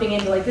just jumping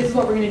into like, this is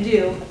what we're going to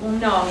do. Well,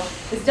 no,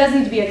 this does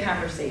need to be a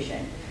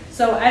conversation.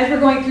 So as we're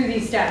going through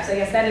these steps, I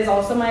guess that is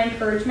also my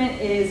encouragement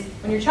is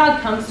when your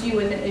child comes to you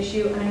with an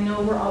issue, and I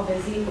know we're all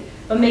busy,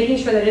 but making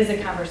sure that it is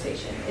a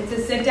conversation. It's a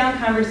sit-down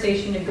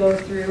conversation to go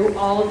through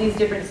all of these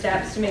different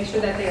steps to make sure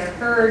that they are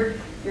heard,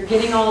 you're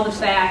getting all the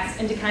facts,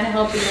 and to kind of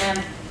helping them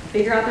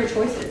figure out their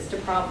choices to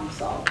problem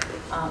solve.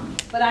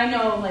 But I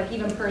know, like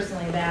even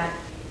personally, that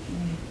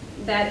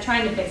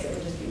trying to fix it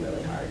would just be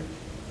really hard.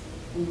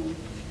 Mm-hmm.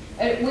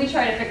 We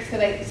try to fix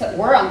because so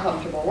we're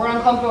uncomfortable. We're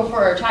uncomfortable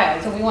for our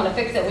child, so we want to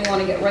fix it. We want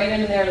to get right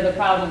into there to the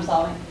problem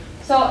solving.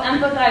 So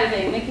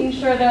empathizing, making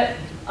sure that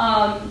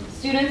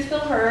students feel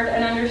heard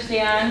and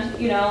understand,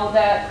 you know,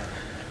 that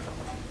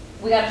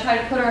we got to try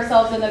to put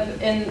ourselves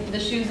in the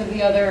shoes of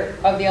the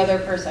other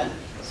person.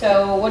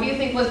 So what do you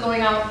think was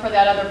going on for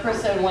that other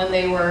person when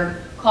they were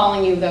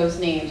calling you those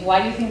names?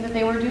 Why do you think that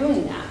they were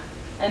doing that?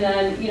 And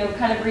then, you know,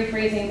 kind of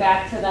rephrasing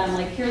back to them,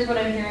 like, here's what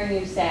I'm hearing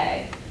you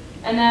say.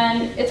 And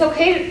then it's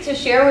okay to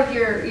share with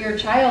your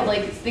child,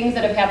 like, things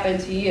that have happened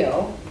to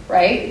you,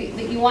 right?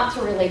 That you want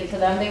to relate to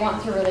them, they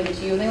want to relate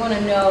to you, they want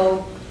to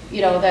know,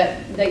 you know,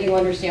 that you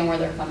understand where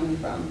they're coming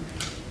from.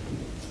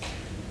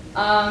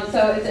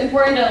 So it's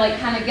important to like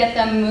kind of get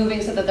them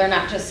moving so that they're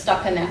not just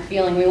stuck in that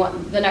feeling.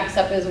 The next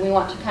step is we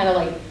want to kind of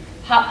like,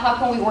 how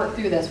can we work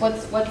through this?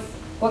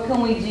 What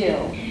can we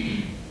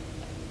do?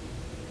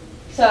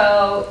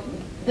 So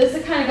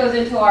this kind of goes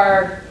into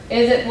our,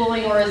 is it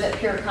bullying or is it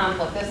pure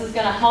conflict? This is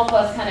going to help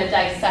us kind of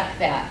dissect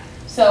that.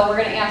 So we're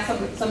going to ask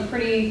some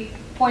pretty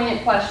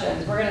poignant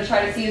questions. We're going to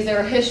try to see, is there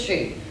a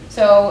history?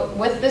 So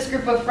with this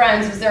group of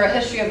friends, is there a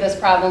history of this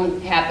problem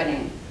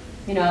happening?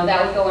 You know,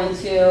 that would go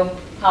into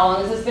how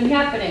long has this been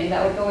happening?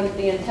 That would go into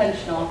the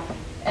intentional.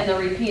 and they're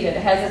repeated.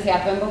 Has this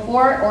happened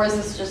before, or is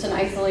this just an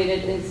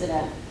isolated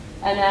incident?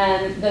 And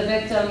then the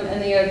victim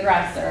and the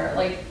aggressor,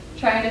 like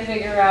trying to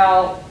figure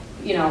out,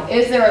 you know,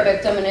 is there a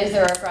victim and is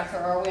there an aggressor,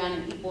 or are we on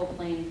an equal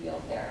playing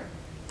field there?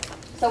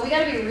 So we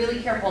got to be really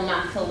careful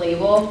not to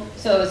label.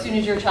 So as soon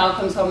as your child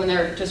comes home and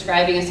they're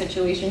describing a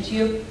situation to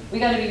you, we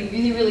got to be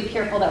really, really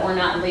careful that we're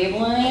not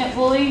labeling it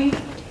bullying,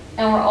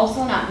 and we're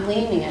also not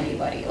blaming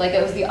anybody, like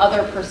it was the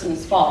other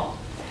person's fault.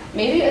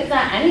 Maybe it's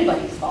not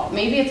anybody's fault.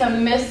 Maybe it's a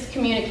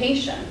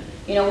miscommunication.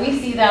 You know, we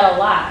see that a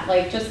lot,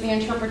 like just the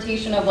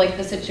interpretation of like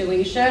the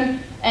situation,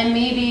 and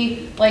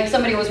maybe like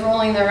somebody was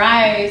rolling their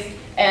eyes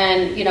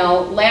and, you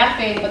know,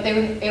 laughing, but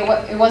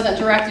it wasn't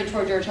directed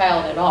toward your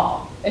child at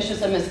all. It's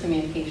just a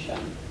miscommunication.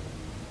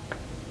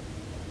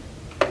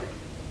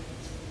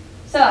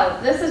 So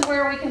this is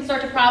where we can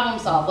start to problem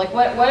solve. Like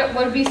what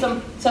would be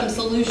some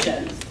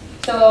solutions?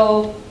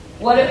 So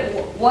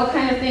what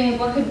kind of things,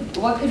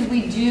 what could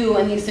we do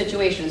in these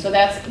situations? So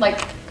that's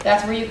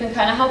where you can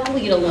kind of help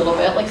lead a little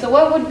bit. Like, so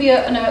what would be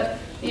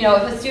you know,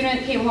 if a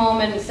student came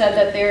home and said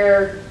that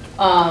their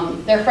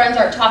friends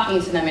aren't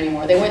talking to them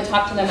anymore, they wouldn't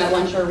talk to them at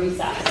lunch or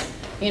recess.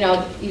 You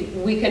know,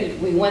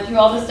 we went through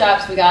all the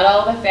steps, we got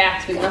all the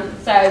facts, we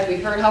emphasized, we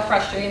heard how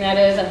frustrating that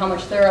is and how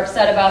much they're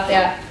upset about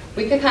that.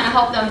 We could kind of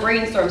help them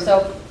brainstorm. So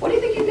what do you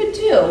think you could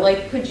do?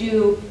 Like, could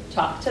you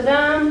talk to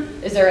them?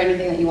 Is there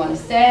anything that you want to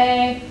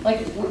say?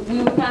 Like,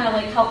 we would kind of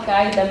like help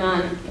guide them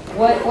on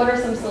what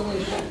are some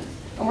solutions.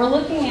 And we're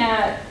looking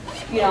at,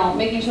 you know,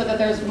 making sure that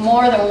there's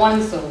more than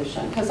one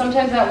solution. Because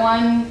sometimes that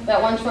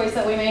one choice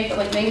that we make,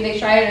 like maybe they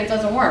try it and it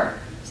doesn't work.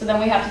 So then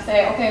we have to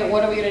say, okay,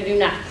 what are we going to do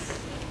next?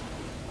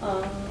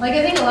 Like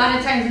I think a lot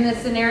of times in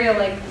this scenario,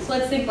 like, so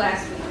let's think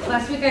last week.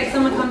 Last week I had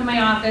someone come to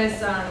my office.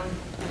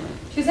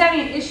 She was having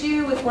an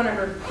issue with one of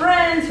her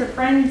friends. Her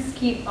friends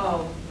keep,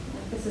 oh,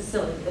 this is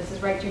silly. This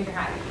is right junior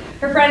high.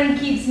 Her friend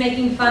keeps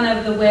making fun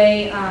of the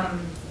way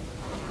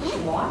she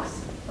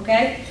walks,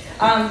 okay?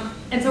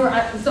 And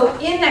so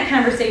in that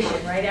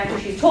conversation, right, after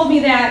she's told me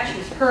that,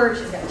 she's hurt,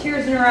 she's got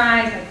tears in her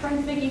eyes, my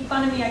friend's making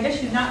fun of me, I guess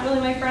she's not really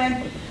my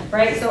friend,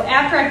 right? So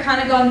after I've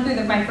kind of gone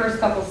through my first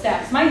couple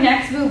steps, my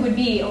next move would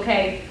be,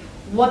 okay,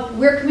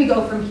 where can we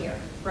go from here,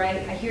 right?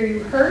 I hear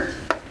you hurt,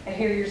 I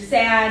hear you're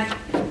sad,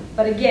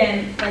 but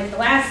again, like the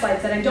last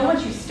slide said, I don't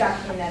want you stuck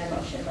in that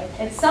emotion. Like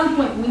at some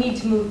point, we need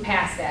to move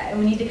past that, and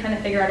we need to kind of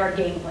figure out our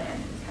game plan.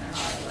 It's kind of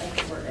how I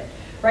like to word it,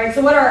 right?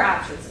 So what are our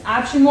options?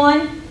 Option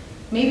one,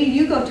 maybe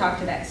you go talk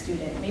to that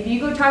student. Maybe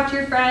you go talk to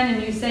your friend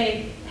and you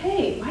say,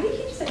 hey, why do you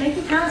keep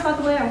making comments about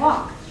the way I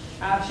walk?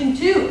 Option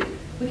two,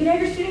 we could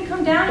have your student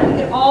come down and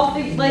we could all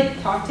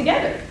talk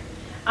together.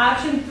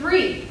 Option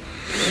three,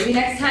 maybe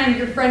next time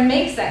your friend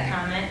makes that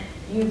comment,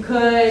 you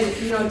could,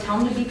 you know, tell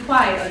them to be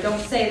quiet or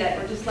don't say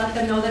that or just let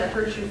them know that it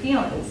hurts your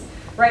feelings,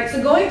 right?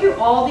 So going through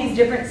all these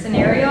different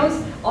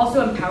scenarios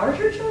also empowers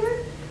your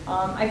children.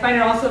 I find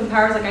it also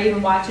empowers, like I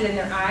even watch it in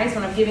their eyes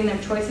when I'm giving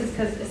them choices,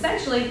 because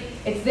essentially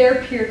it's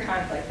their peer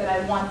conflict that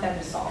I want them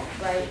to solve,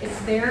 right? It's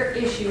their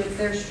issue, it's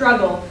their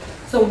struggle.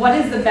 So what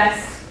is the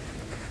best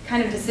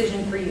kind of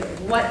decision for you?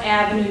 What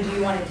avenue do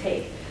you want to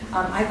take?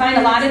 I find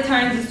a lot of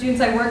times the students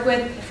I work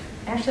with,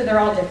 actually they're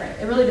all different.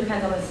 It really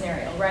depends on the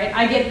scenario, right?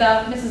 I get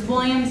the, Mrs.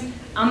 Williams,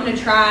 I'm going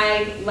to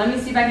try, let me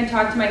see if I can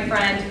talk to my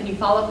friend, can you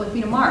follow up with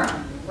me tomorrow,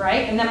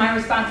 right? And then my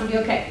response will be,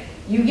 okay,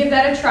 you give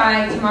that a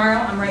try tomorrow,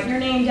 I'm writing your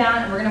name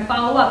down and we're going to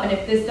follow up, and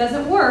if this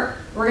doesn't work,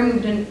 we're going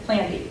to move to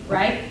plan B,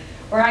 right?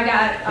 Or I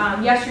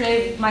got,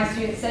 yesterday my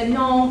student said,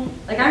 no,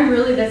 like I'm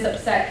really this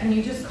upset, can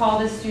you just call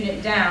this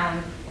student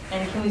down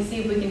and can we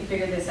see if we can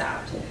figure this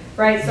out,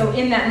 right? So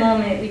in that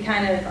moment, we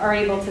kind of are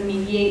able to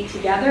mediate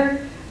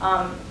together,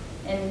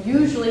 and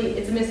usually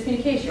it's a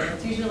miscommunication.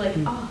 It's usually like,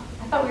 oh,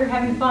 I thought we were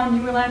having fun,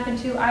 you were laughing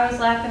too, I was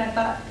laughing, I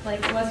thought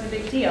like it wasn't a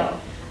big deal.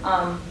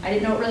 I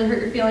didn't know it really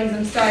hurt your feelings,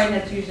 I'm sorry, and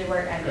that's usually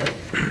where it ended.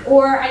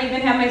 Or I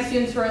even have my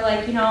students who are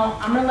like, you know,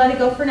 I'm gonna let it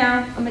go for now,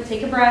 I'm gonna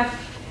take a breath,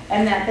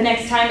 and that the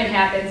next time it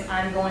happens,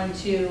 I'm going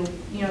to,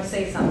 you know,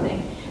 say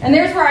something. And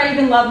there's where I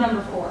even love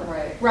number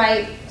 4,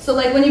 right? So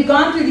like when you've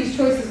gone through these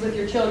choices with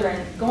your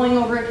children, going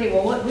over, okay,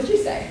 well, what would you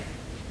say?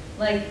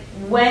 Like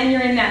when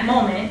you're in that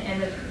moment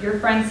and your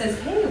friend says,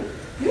 hey,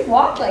 you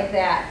walk like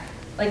that,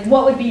 like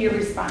what would be your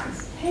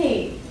response?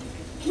 Hey,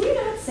 can you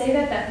not say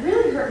that? That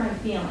really hurt my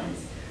feelings.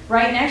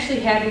 Right, and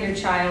actually having your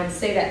child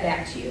say that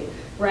back to you,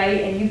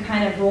 right, and you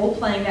kind of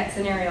role-playing that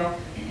scenario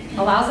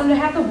allows them to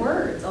have the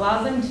words,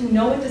 allows them to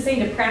know what to say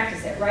and to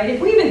practice it, right?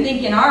 If we even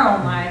think in our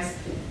own lives,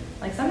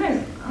 like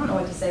sometimes I don't know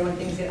what to say when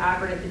things get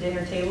awkward at the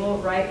dinner table,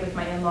 right, with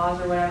my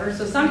in-laws or whatever,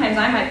 so sometimes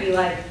I might be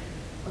like,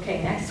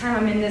 okay, next time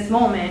I'm in this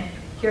moment,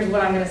 here's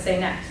what I'm going to say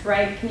next,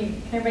 right?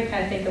 Can everybody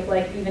kind of think of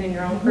like even in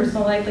your own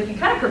personal life, like you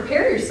kind of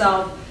prepare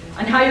yourself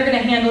on how you're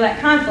going to handle that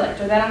conflict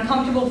or that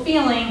uncomfortable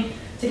feeling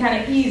to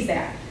kind of ease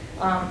that.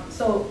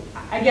 So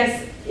I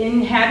guess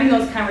in having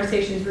those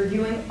conversations,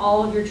 reviewing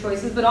all of your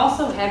choices, but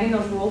also having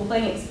those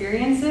role-playing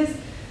experiences,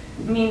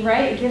 I mean,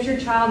 right, it gives your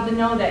child to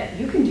know that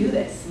you can do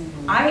this.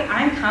 Mm-hmm.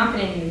 I'm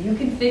confident in you. You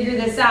can figure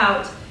this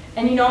out.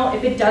 And you know,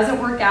 if it doesn't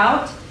work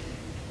out,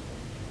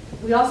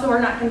 we also are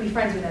not going to be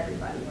friends with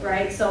everybody,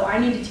 right? So I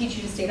need to teach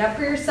you to stand up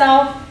for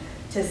yourself,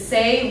 to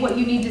say what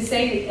you need to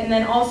say, and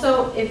then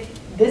also if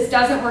this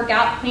doesn't work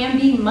out, plan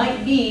B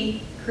might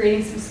be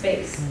creating some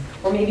space,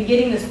 or maybe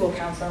getting the school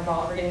counselor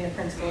involved, or getting the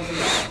principals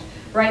involved,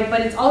 right?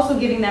 But it's also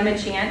giving them a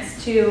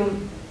chance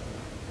to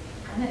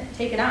kind of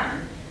take it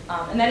on.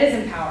 And that is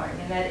empowering,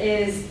 and that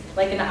is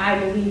like an I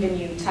believe in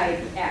you type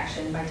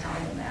action by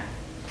telling them that.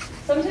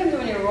 Sometimes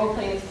when you're role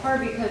playing, it's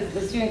hard because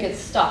the student gets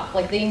stuck.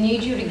 Like they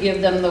need you to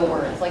give them the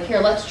words. Like here,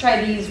 let's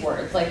try these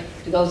words. Like,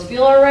 do those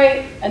feel all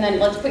right? And then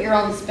let's put your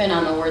own spin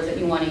on the words that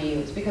you want to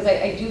use. Because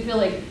I do feel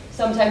like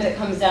sometimes it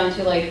comes down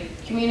to like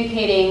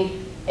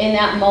communicating in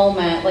that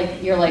moment.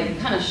 Like you're like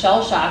kind of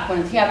shell shocked when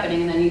it's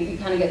happening, and then you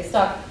kind of get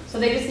stuck. So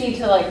they just need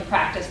to like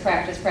practice.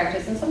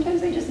 And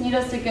sometimes they just need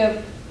us to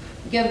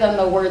give them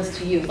the words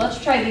to use.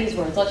 Let's try these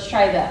words. Let's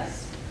try this.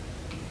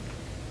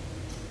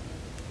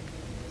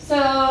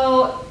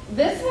 So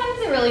this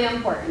one's really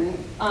important.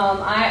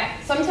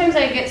 Sometimes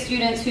I get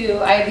students who,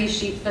 I have these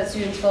sheets that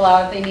students fill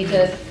out if they need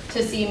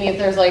to see me if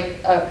there's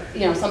like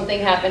something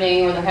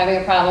happening, or they're having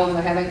a problem,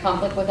 they're having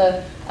conflict with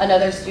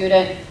another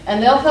student,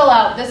 and they'll fill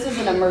out, this is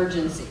an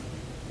emergency.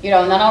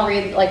 And then I'll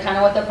read like kind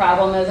of what the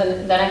problem is,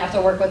 and then I have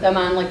to work with them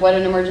on like what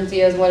an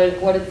emergency is, what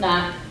it's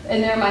not.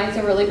 In their mind, it's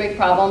a really big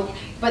problem.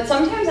 But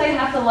sometimes I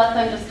have to let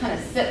them just kind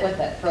of sit with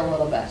it for a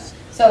little bit.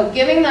 So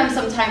giving them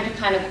some time to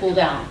kind of cool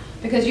down.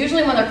 Because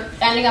usually when they're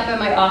ending up in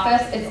my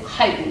office, it's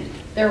heightened.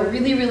 They're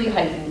really, really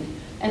heightened.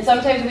 And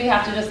sometimes we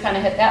have to just kind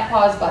of hit that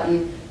pause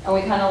button, and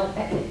we kind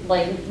of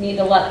like need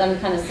to let them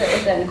kind of sit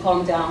with it and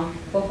calm down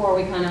before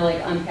we kind of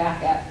like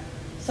unpack it.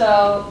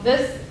 So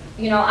this,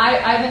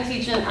 I've been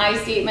teaching I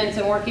statements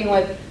and working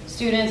with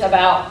students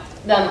about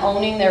them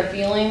owning their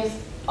feelings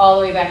all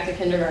the way back to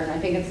kindergarten. I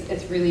think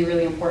it's really,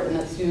 really important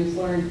that students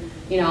learn,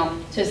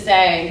 to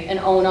say and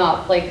own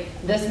up, like,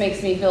 this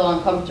makes me feel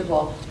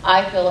uncomfortable.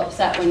 I feel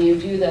upset when you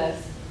do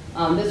this.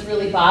 This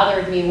really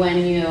bothered me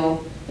when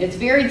you, it's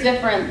very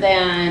different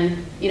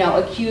than,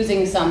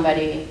 accusing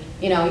somebody.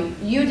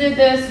 You did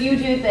this, you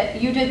did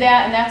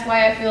that, and that's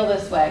why I feel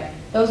this way.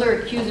 Those are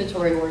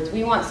accusatory words.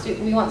 We want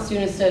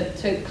students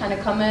to kind of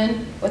come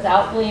in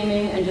without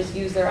blaming and just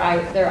use their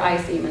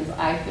I statements.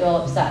 I feel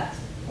upset.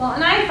 Well,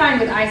 and I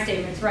find with I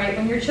statements, right,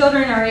 when your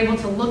children are able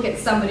to look at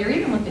somebody or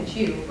even look at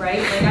you,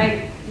 right,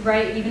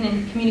 like even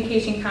in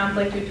communication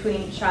conflict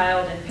between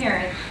child and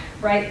parent,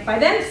 right, by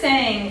them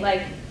saying,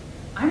 like,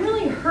 I'm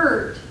really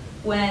hurt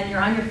when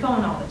you're on your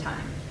phone all the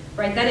time,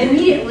 right, that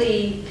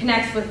immediately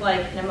connects with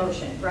like an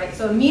emotion, right,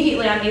 so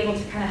immediately I'm able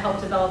to kind of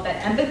help develop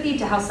that empathy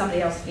to how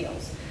somebody else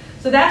feels.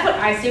 So that's what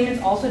I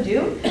statements also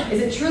do, is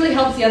it truly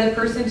helps the other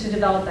person to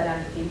develop that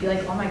empathy, be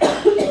like, oh my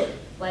gosh,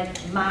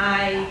 like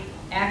my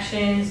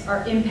actions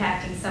are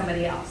impacting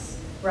somebody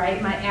else,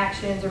 right? My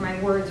actions or my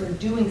words are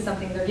doing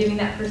something, they're giving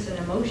that person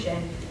an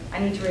emotion, I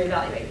need to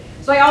reevaluate.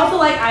 So I also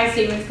like I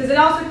statements because it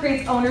also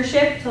creates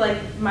ownership to like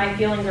my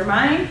feelings are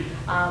mine.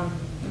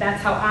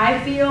 That's how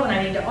I feel and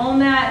I need to own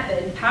that.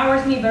 That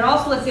empowers me, but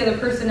also lets the other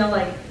person know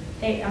like,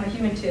 hey, I'm a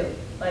human too.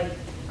 Like,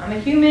 I'm a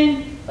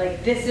human,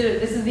 like this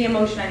is the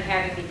emotion I'm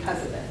having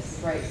because of this.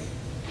 Right.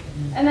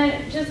 And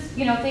then just,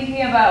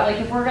 thinking about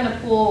like if we're gonna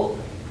pull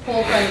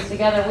friends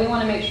together, we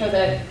want to make sure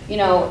that,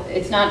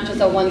 it's not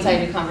just a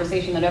one-sided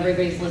conversation, that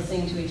everybody's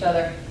listening to each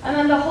other. And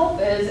then the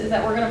hope is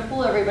that we're going to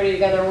pull everybody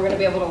together and we're going to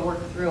be able to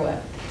work through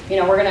it.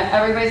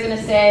 Everybody's going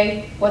to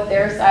say what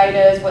their side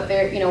is, what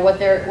they're going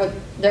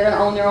to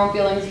own their own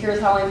feelings, here's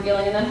how I'm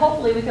feeling, and then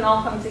hopefully we can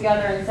all come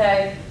together and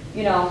say,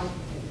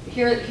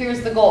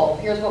 here's the goal,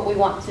 here's what we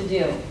want to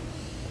do.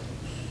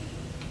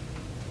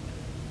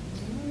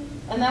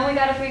 And then we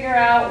got to figure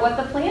out what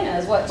the plan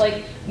is.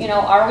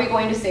 Are we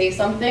going to say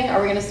something?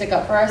 Are we going to stick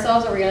up for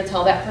ourselves? Are we going to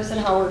tell that person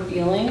how we're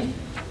feeling?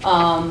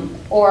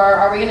 Or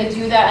are we going to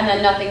do that and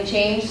then nothing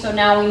changed? So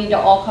now we need to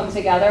all come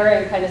together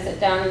and kind of sit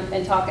down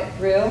and talk it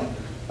through.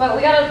 But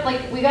we got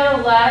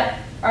to let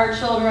our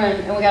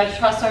children, and we got to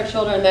trust our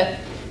children that,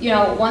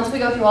 once we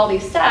go through all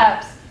these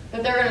steps,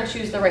 that they're going to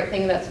choose the right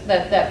thing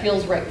that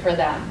feels right for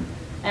them.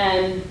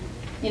 And,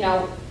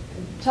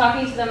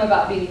 talking to them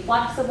about being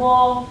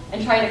flexible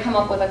and trying to come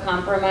up with a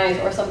compromise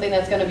or something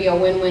that's going to be a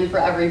win-win for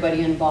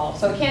everybody involved.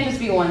 So it can't just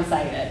be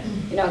one-sided.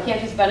 It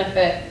can't just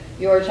benefit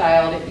your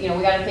child. We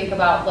got to think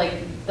about like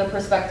the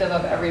perspective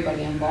of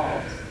everybody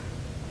involved.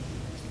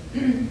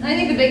 I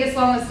think the biggest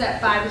one with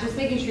step 5 is just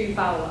making sure you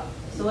follow up.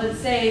 So let's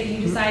say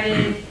you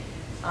decided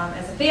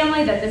as a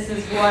family that this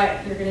is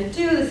what you're going to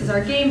do, this is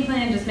our game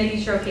plan, just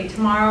making sure, okay,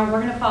 tomorrow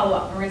we're going to follow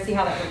up and we're going to see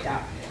how that worked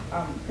out.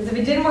 Because if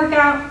it didn't work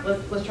out,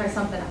 let's try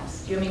something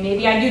else. Do you know what I mean?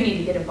 Maybe I do need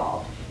to get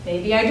involved.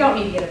 Maybe I don't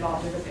need to get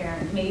involved as a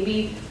parent.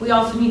 Maybe we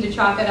also need to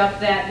chalk it up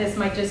that this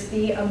might just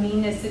be a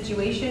meanness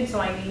situation, so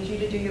I need you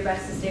to do your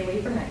best to stay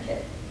away from that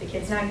kid. The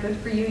kid's not good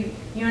for you.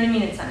 You know what I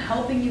mean? It's not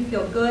helping you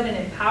feel good and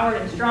empowered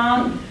and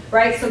strong,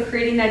 right? So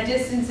creating that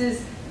distance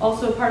is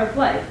also part of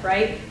life,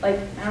 right? Like,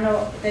 I don't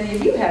know if any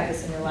of you have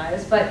this in your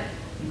lives, but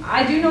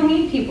I do know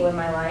mean people in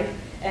my life,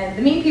 and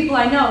the mean people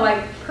I know,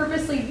 I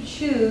purposely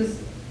choose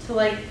to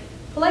like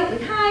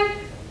politely, hi,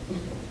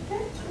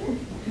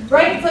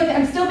 right? It's like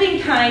I'm still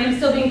being kind, I'm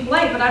still being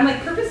polite, but I'm like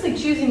purposely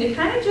choosing to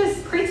kind of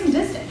just create some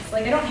distance.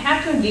 Like I don't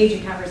have to engage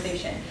in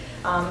conversation.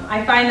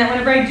 I find that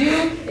whenever I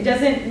do, it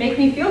doesn't make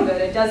me feel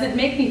good. It doesn't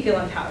make me feel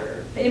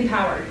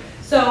empowered.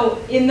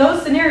 So in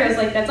those scenarios,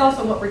 like that's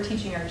also what we're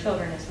teaching our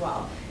children as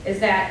well, is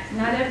that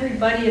not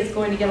everybody is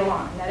going to get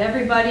along. Not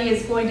everybody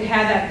is going to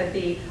have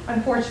empathy.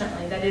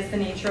 Unfortunately, that is the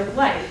nature of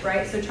life,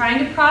 right? So trying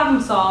to problem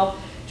solve,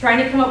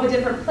 trying to come up with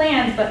different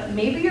plans, but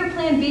maybe your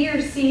plan B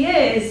or C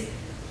is,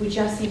 we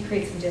just need to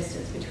create some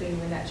distance between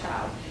you and that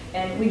child.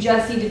 And we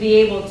just need to be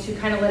able to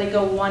kind of let it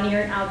go one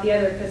ear and out the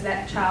other because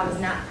that child is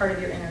not part of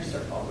your inner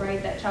circle,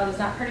 right? That child is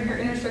not part of your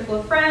inner circle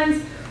of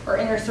friends or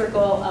inner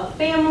circle of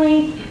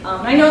family.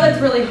 I know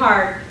that's really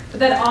hard, but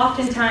that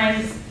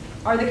oftentimes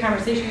are the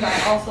conversations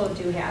I also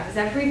do have. Is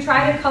after we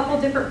tried a couple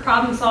different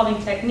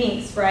problem-solving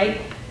techniques, right?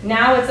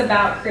 Now it's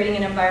about creating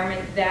an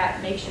environment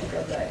that makes you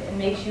feel good and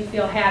makes you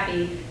feel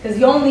happy because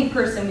the only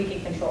person we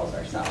can control is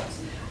ourselves.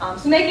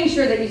 So making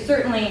sure that you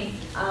certainly,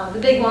 the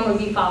big one would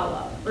be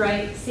follow-up,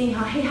 right? Seeing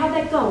how, hey, how'd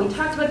that go? We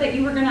talked about that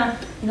you were gonna,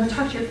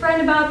 talk to your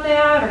friend about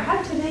that, or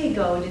how did today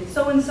go? Did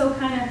so-and-so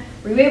kind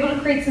of, were you able to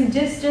create some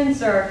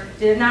distance, or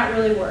did it not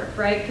really work,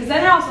 right? Because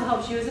then it also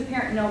helps you as a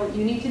parent know what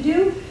you need to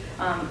do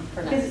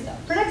For next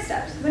steps. For next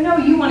steps. I know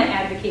you want to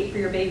advocate for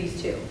your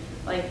babies too.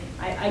 Like,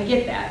 I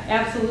get that,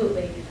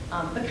 absolutely.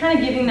 But kind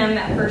of giving them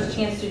that first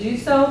chance to do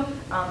so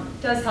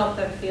does help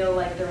them feel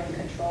like they're in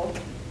control,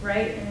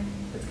 right? And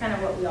that's kind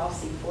of what we all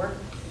seek for.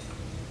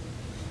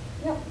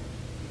 Yep.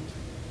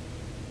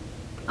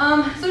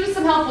 So just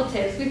some helpful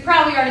tips. We've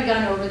probably already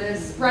gone over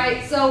this,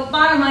 right? So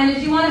bottom line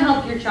is you want to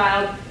help your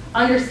child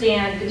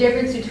understand the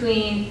difference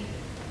between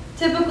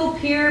typical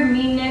peer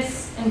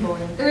meanness and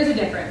bullying. There is a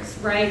difference,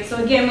 right?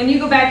 So again, when you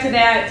go back to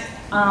that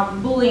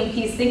bullying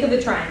piece, think of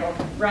the triangle,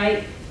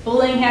 right?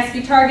 Bullying has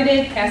to be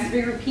targeted, has to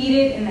be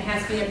repeated, and there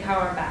has to be a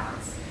power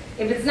imbalance.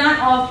 If it's not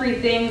all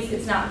three things,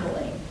 it's not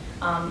bullying.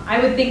 I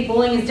would think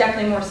bullying is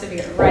definitely more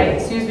severe, right?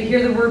 As soon as we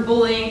hear the word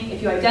bullying,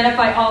 if you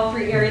identify all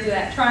three areas of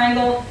that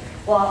triangle,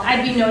 well,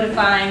 I'd be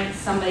notifying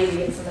somebody to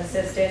get some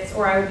assistance,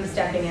 or I would be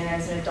stepping in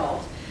as an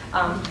adult.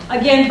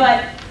 Again,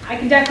 but I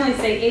can definitely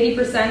say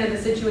 80% of the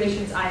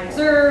situations I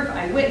observe,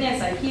 I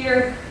witness, I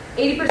hear,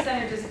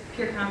 80% are just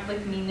pure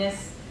conflict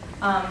meanness.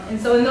 And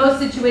so in those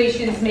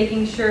situations,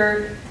 making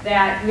sure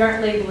that we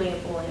aren't labeling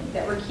it bullying,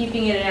 that we're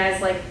keeping it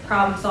as like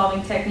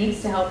problem-solving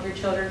techniques to help your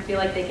children feel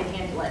like they can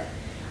handle it.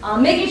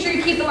 Making sure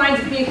you keep the lines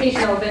of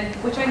communication open,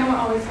 which I know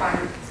are always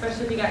hard,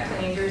 especially if you got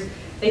teenagers.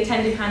 They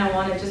tend to kind of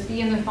want to just be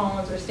in their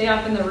phones or stay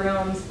off in the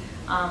rooms.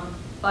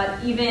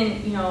 But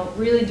even,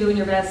 really doing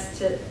your best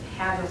to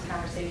have those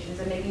conversations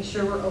and making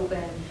sure we're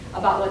open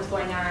about what's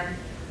going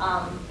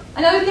on.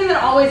 Another thing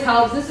that always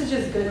helps, this is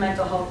just good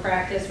mental health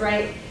practice,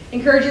 right?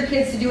 Encourage your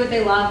kids to do what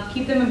they love,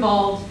 keep them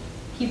involved,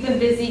 keep them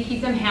busy,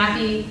 keep them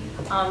happy.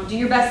 Do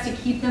your best to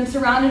keep them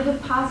surrounded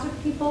with positive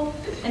people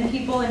and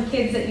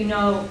kids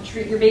that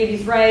treat your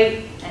babies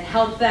right and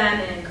help them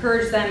and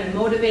encourage them and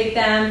motivate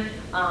them.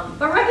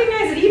 But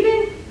recognize that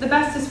even the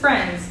bestest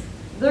friends,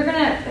 they're going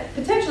to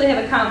potentially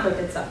have a conflict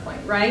at some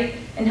point, right?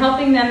 And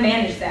helping them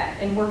manage that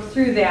and work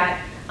through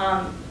that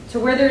to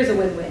where there is a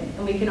win-win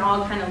and we can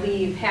all kind of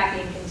leave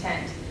happy and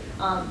content.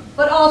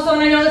 But also,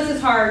 and I know this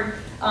is hard,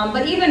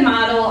 but even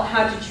model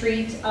how to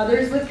treat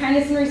others with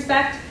kindness and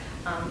respect.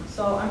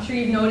 So I'm sure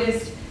you've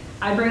noticed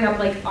I bring up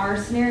like our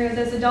scenarios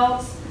as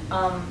adults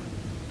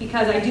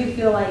because I do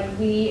feel like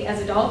we as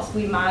adults,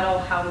 we model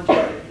how we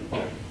treat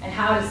people and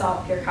how to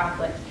solve peer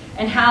conflict.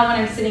 And how when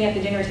I'm sitting at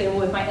the dinner table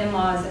with my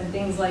in-laws and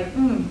things like,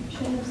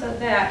 shouldn't have said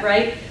that,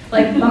 right?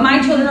 Like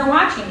my children are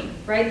watching me,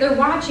 right? They're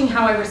watching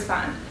how I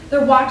respond.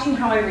 They're watching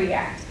how I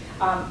react.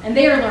 And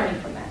they are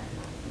learning from that.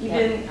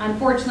 Even,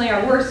 unfortunately,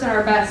 our worst and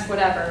our best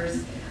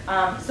whatevers.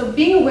 So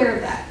being aware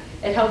of that,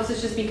 it helps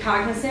us just be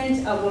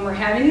cognizant of when we're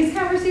having these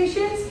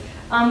conversations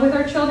with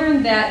our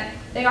children that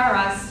they are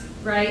us,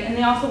 right? And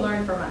they also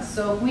learn from us.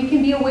 So if we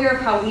can be aware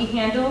of how we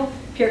handle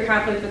peer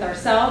conflict with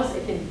ourselves,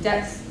 it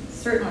can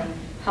certainly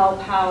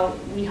help how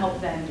we help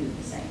them do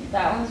the same.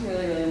 That one's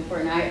really, really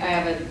important. I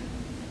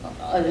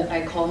have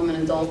I call him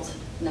an adult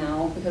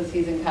now because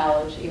he's in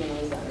college, even though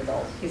he's not an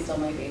adult. He's still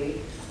my baby.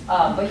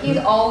 But he's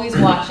always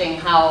watching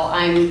how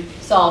I'm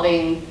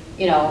solving,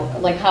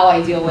 like how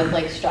I deal with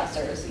like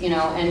stressors,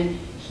 and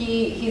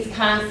he's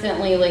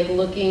constantly like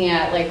looking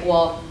at like,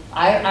 well,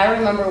 I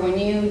remember when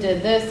you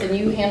did this and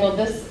you handled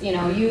this,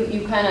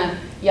 you kind of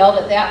yelled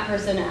at that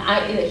person.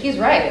 He's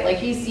right. Like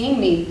he's seeing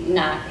me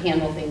not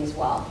handle things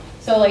well.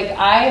 So like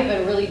I have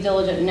been really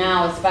diligent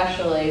now,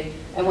 especially,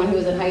 and when he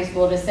was in high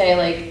school, to say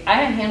like I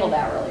didn't handle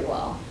that really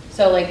well.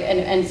 So like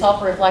and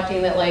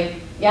self-reflecting that like,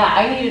 yeah,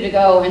 I needed to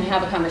go and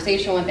have a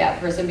conversation with that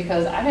person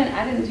because I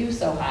didn't do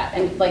so hot.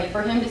 And like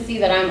for him to see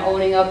that I'm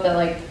owning up that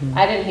like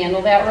I didn't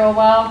handle that real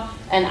well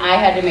and I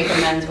had to make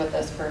amends with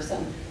this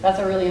person. That's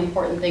a really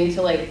important thing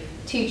to like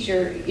teach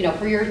your,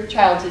 for your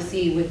child to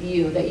see with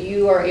you, that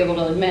you are able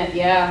to admit,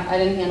 yeah, I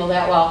didn't handle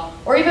that well.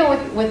 Or even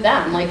with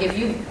them, like if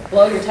you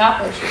blow your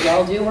top, which we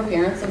all do, we're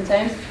parents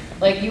sometimes,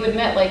 like you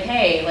admit like,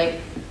 hey, like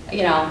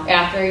you know,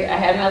 after I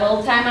had my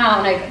little time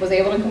out and I was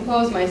able to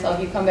compose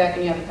myself, you come back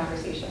and you have a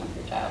conversation with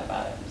your child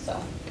about it,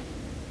 so.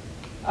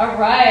 All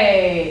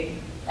right,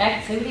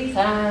 activity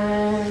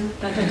time.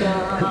 Dun, dun,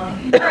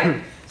 dun. All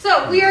right,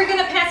 so we are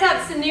gonna pass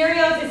out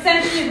scenarios,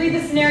 essentially read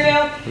the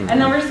scenario, and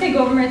then we're just gonna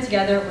go over it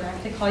together. We're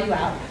not gonna call you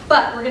out,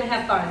 but we're gonna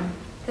have fun,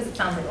 because it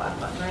sounds like a lot of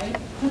fun, right?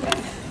 Okay.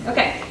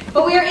 Okay,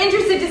 but we are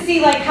interested to see,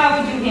 like, how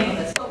would you handle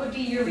this? What would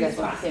be your You guys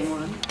want response? the same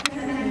one?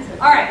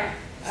 All right,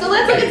 so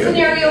let's look at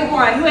scenario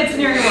one. Who had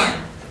scenario one?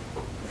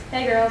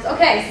 Hey, girls.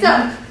 Okay,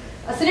 so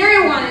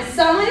scenario one is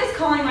someone is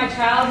calling my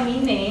child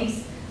mean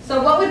names.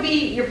 So what would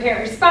be your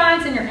parent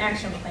response and your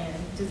action plan?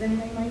 Does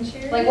anybody mind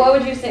sharing? Like, what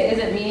would you say? Is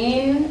it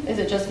mean? Is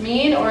it just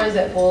mean, or is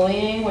it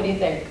bullying? What do you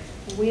think?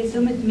 We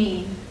assume it's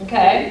mean.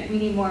 Okay. We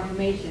need more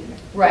information.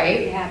 Right.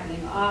 It's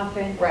happening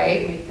often.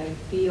 Right. Make them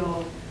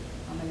feel.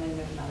 And then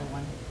there's another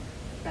one.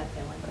 Got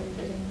that one.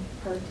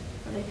 Hurt.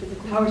 Like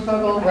physical power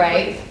struggle.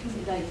 Right.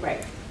 Like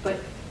right. But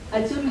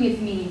assuming it's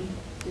mean,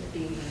 just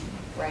being mean.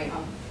 Right.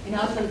 And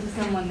also, is it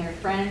someone their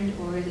friend,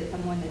 or is it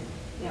someone that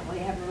they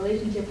have a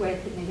relationship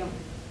with and they don't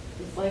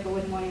dislike or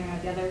with one or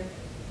the other?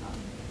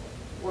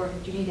 Or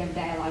do you need to have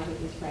dialogue with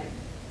this friend?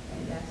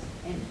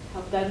 And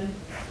help them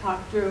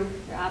talk through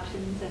their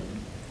options and.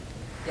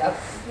 Yep.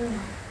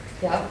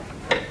 Yep.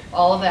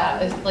 All of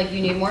that is like,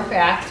 you need more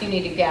facts. You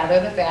need to gather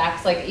the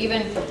facts. Like,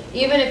 even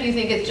if you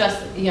think it's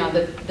just, you know,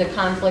 the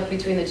conflict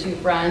between the two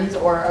friends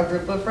or a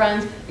group of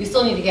friends, you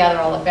still need to gather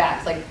all the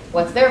facts. Like,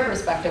 what's their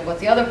perspective? What's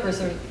the other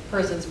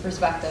person's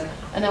perspective?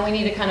 And then we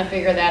need to kind of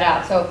figure that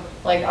out. So,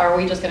 like, are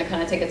we just going to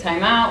kind of take a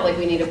time out? Like,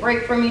 we need a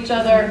break from each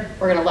other.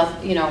 We're going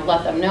to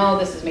let them know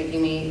this is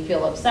making me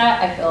feel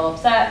upset. I feel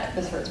upset.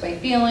 This hurts my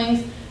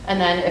feelings. And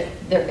then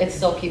if it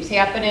still keeps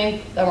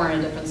happening, then we're in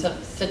a different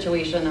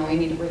situation, and we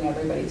need to bring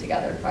everybody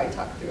together and probably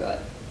talk through it.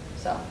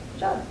 So, good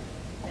job.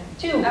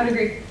 Yeah. 2. I would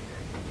agree.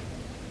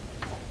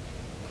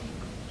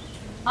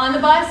 On the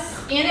bus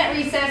and at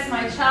recess,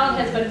 my child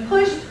has been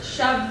pushed,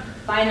 shoved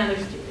by another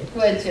student. Who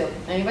had 2?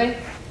 Anybody?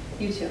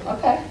 You 2.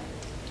 Okay.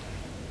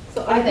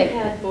 So What do I you think?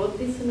 had both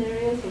these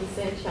scenarios with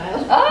the same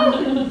child.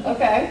 Oh,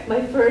 okay.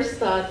 My first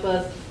thought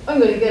was, I'm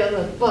going to get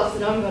on the bus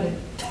and I'm going to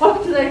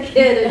talk to that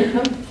kid and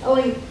I'm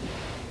telling,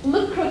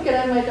 look crooked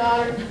at my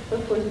daughter. But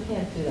of course, you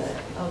can't do that.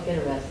 I'll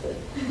get arrested.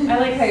 I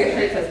like how your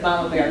shirt says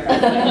Mama Bear.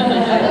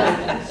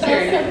 That's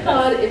the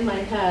thought in my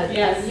head.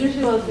 Yes. And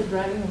usually while we're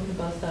driving home from the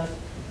bus stop,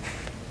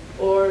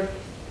 or,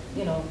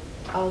 you know,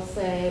 I'll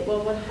say,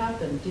 well, what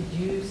happened? Did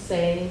you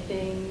say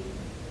anything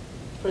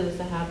for this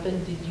to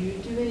happen? Did you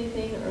do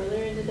anything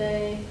earlier in the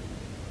day?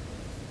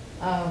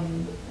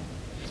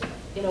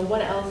 You know,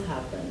 what else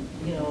happened?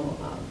 You know,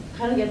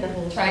 kind of get the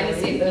whole Trying to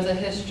story. see if there's a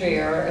history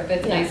or if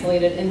it's an Yeah.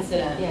 isolated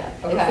incident. Yeah.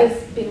 Okay. Has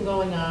this been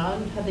going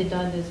on? Have they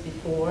done this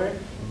before?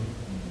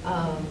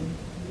 A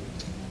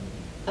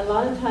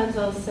lot of times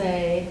I'll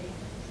suggest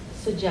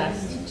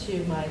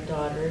to my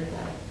daughter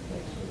that,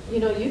 you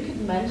know, you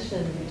could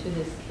mention to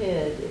this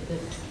kid, if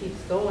this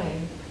keeps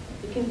going,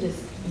 you can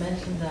just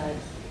mention that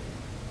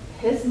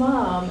his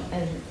mom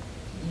and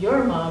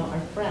your mom are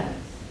friends.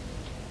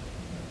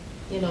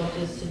 You know,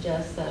 just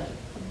suggest that,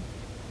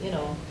 you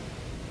know,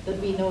 that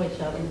we know each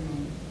other.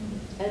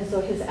 And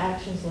so his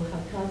actions will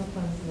have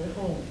consequences at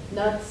home.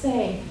 Not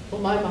saying, well,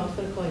 my mom's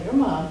going to call your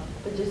mom,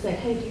 but just say,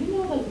 hey, do you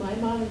know that my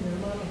mom and your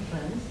mom are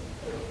friends?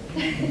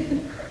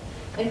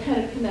 And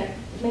kind of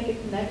make a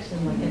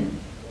connection, like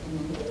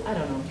I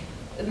don't know.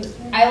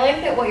 I like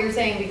that what you're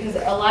saying, because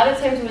a lot of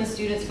times when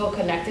students feel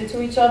connected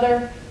to each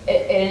other,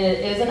 and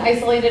it is an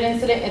isolated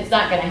incident, it's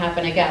not going to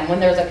happen again when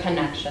there's a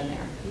connection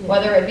there. Yeah.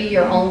 Whether it be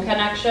your own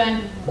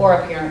connection or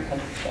a parent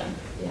connection.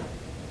 Yeah.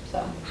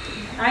 So.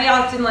 I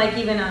often like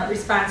even a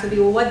response would be,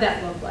 well, what'd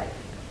that look like?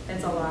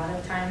 That's a lot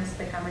of times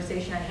the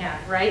conversation I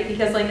have, right?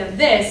 Because like a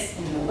this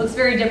looks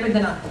very different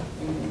than a,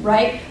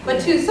 right?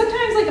 But too,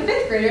 sometimes like a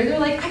 5th grader, they're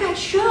like, I got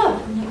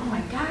shoved. I'm like, oh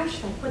my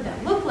gosh, like what'd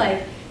that look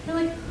like? They're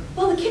like,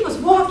 well, the kid was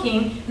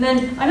walking, and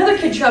then another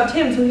kid shoved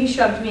him, so he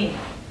shoved me.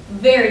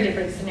 Very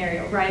different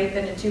scenario, right,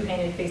 than a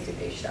two-handed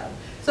face-to-face shove.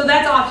 So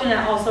that's often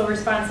also a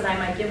response that I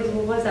might give is,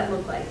 well, what does that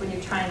look like when you're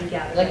trying to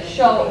gather? Like that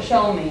show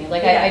information? me.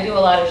 Like Yeah. I do a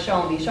lot of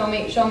show me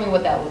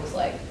what that looks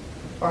like,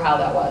 or how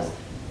that was.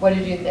 What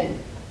did you think?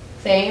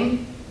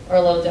 Same or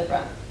a little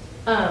different?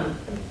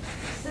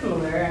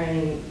 Similar. I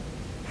mean,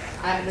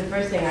 the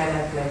first thing I'd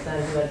ask my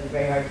son, who has a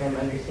very hard time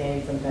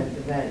understanding sometimes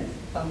events,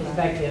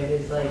 perspective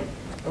is like,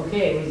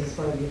 okay, was this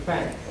one of your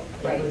friends?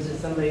 Like, Right. was this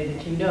somebody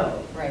that you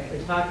know Right. or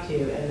talk to?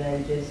 And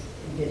then just,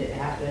 did it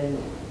happen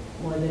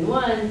more than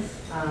once?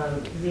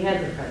 Because he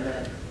has a friend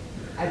that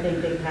I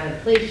think they kind of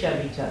play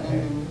shove each other.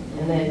 Mhm.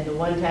 And then the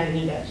one time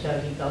he got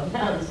shoved, he fell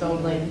down. So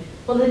I'm like,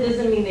 well, that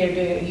doesn't mean they're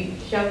doing it. You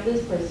shoved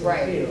this person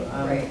Right. too.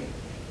 Right.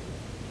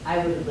 I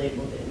would have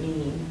labeled it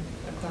mean.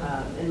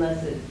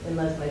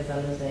 Unless my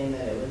son was saying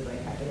that it was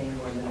like happening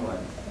more than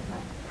once.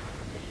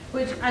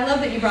 Which I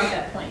love that you brought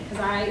that point,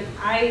 because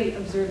I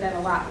observe that a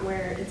lot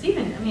where it's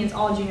even, I mean, it's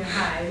all junior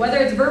high, whether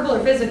it's verbal or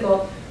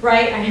physical,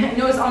 right? I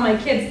notice all my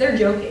kids, they're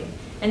joking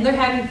and they're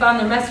having fun,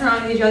 they're messing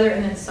around with each other,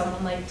 and then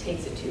someone like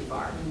takes it too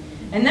far.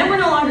 And then we're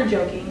no longer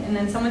joking, and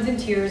then someone's in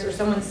tears or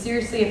someone's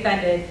seriously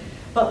offended.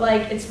 But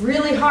like, it's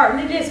really hard,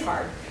 and it is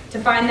hard, to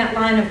find that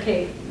line of,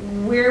 okay,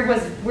 where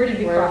did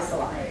we cross the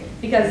line?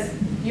 Because,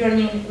 you know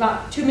what I mean,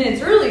 about 2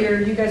 minutes earlier,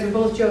 you guys were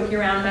both joking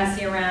around,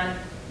 messing around,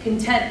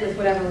 content with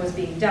whatever was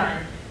being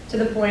done, to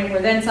the point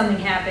where then something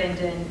happened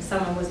and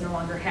someone was no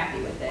longer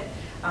happy with it,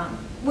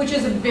 which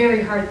is a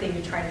very hard thing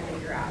to try to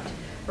figure out,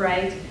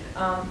 right?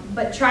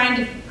 But trying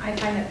to, I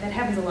find that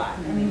happens a lot.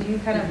 I mean, do you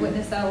kind of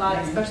witness that a lot,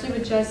 especially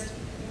with just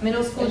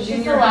middle school, It's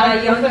junior just a lot high,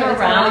 of younger, goofing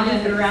around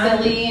and around.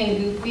 silly and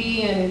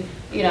goofy, and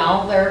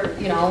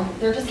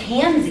they're just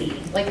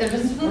handsy. Like they're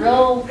just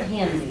real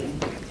handsy.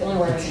 It's the only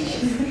word I can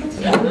use.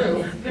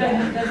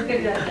 Good, that's a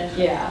good definition.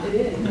 Yeah. It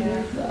is.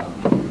 Yeah. So.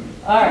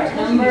 All right,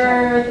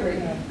 number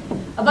 3.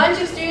 A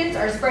bunch of students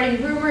are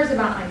spreading rumors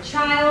about my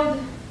child.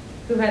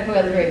 Who had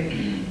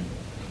 3?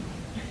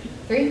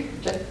 3?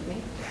 Just me.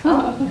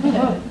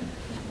 Oh.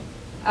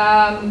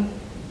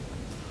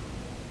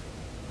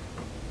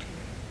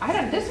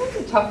 This one's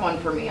a tough one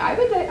for me. I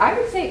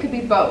would say it could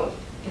be both.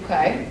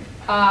 Okay.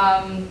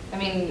 I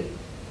mean,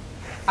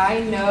 I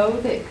know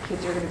that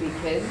kids are going to be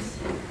kids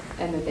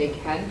and that they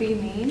can be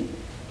mean,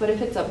 but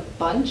if it's a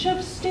bunch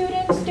of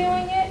students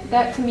doing it,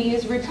 that to me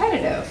is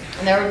repetitive.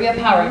 And there would be a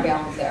power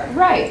imbalance there.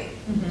 Right.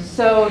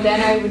 So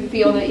then I would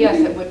feel that, yes,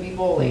 it would be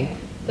bullying.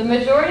 The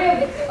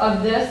majority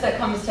of this that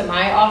comes to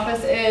my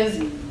office is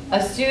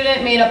a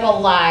student made up a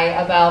lie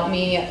about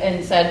me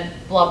and said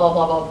blah, blah,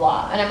 blah, blah,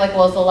 blah. And I'm like,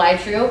 well, is the lie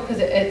true? Because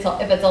if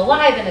it's a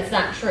lie, then it's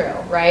not true,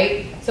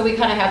 right? So we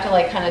kind of have to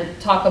like kind of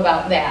talk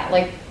about that.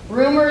 Like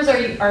rumors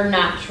are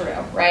not true,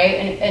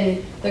 right?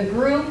 And the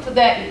group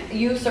that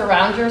you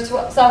surround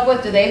yourself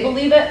with, do they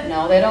believe it?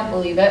 No, they don't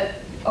believe it.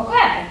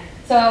 Okay.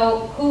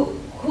 So who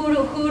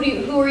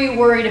are you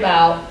worried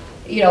about,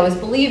 is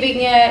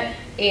believing it?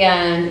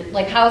 And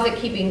like, how's it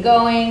keeping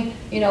going?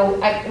 We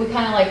kind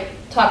of like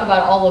talk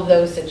about all of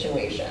those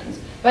situations.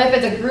 But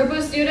if it's a group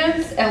of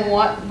students and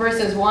one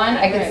versus one,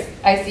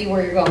 I see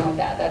where you're going with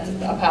that. That's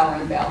a power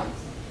imbalance.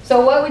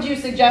 So what would you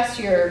suggest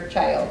to your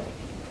child?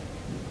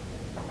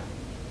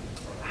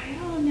 I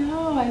don't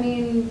know. I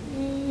mean,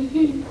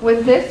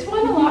 with this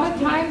one, a lot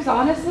of times,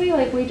 honestly,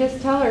 like we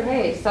just tell her,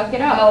 hey, suck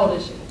it up. How old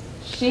is she?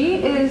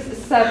 She is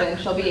 7.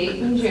 She'll be 8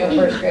 in June.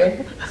 First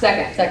grade?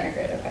 Second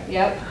Grade, okay.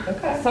 Yep.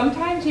 Okay.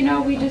 Sometimes,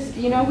 we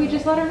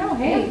just let her know,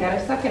 hey, you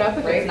gotta suck it up.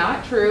 If it's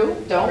not true,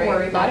 don't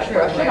worry about it.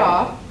 Brush it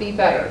off. Be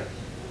better.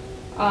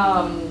 A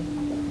lot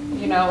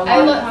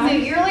of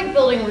times. You're like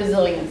building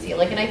resiliency,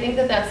 and I think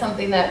that's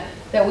something that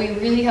we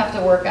really have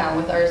to work on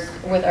with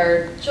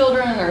our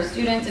children and our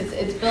students.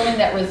 It's building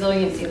that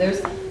resiliency. There's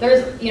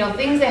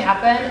things that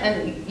happen,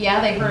 and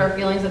yeah, they hurt our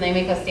feelings and they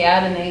make us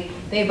sad and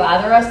they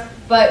bother us,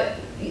 but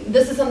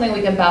this is something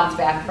we can bounce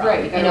back from.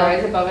 Right, you gotta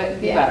rise above it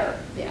and be better.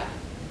 Yeah.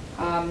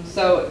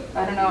 So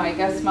I don't know. I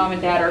guess mom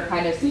and dad are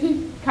kind of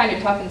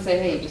tough and say,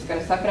 hey, you just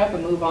gotta suck it up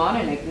and move on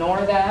and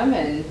ignore them.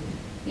 And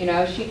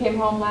she came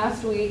home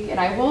last week, and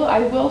I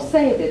will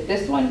say that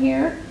this one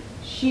here,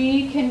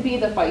 she can be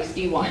the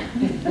feisty one.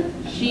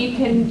 She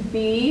can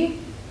be.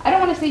 I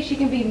don't want to say she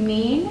can be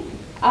mean,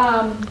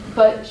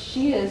 but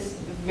she is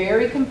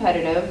very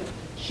competitive.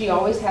 She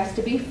always has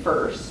to be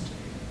first.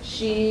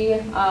 She.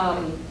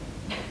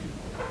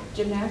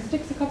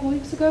 Gymnastics a couple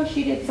weeks ago,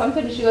 she did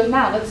something and she goes,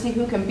 now let's see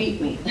who can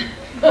beat me.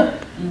 I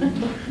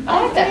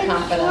like that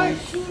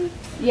confidence.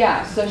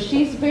 Yeah, so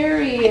she's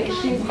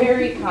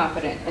very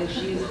confident, and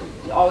she's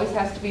always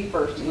has to be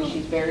first, and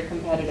she's very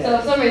competitive. So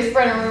if somebody's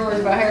spreading rumors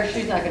about her,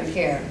 she's not going to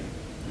care.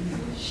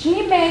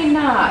 She may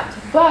not,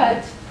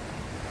 but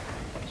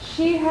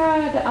she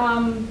had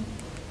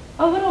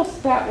a little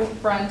spat with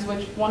friends,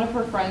 which one of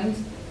her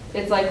friends,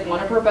 it's like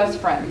one of her best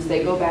friends.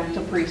 They go back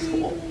to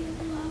preschool.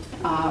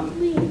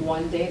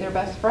 One day they're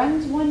best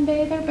friends, one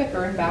day they're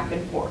bickering back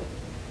and forth.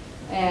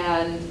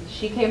 And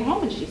she came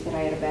home and she said,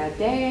 I had a bad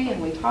day,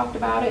 and we talked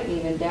about it, and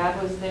even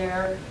Dad was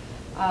there.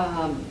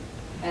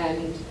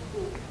 And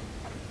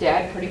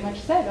Dad pretty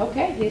much said,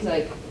 okay, he's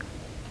like,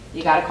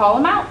 you gotta call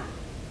him out.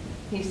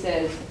 He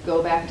says,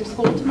 go back to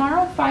school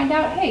tomorrow, find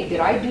out, hey, did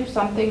I do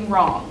something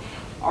wrong?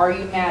 Are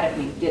you mad at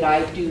me? Did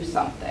I do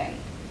something?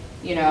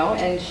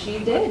 And she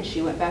did.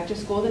 She went back to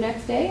school the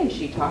next day and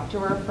she talked to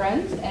her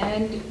friends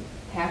and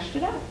hashed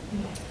it out.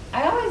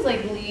 I always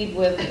lead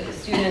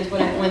with students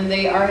when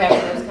they are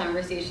having those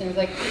conversations,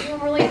 you're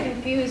really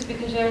confused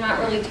because they're not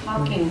really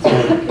talking to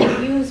you. They're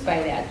confused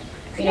by that.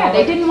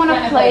 They didn't want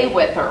to play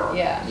with her.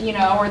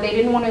 Yeah. Or they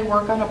didn't want to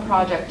work on a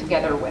project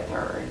together with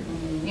her.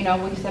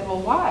 We said,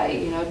 well,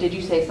 why? Did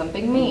you say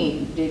something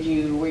mean?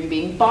 Were you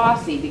being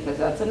bossy? Because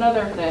that's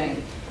another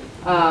thing.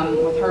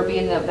 With her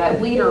being that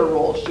leader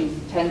role, she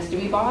tends to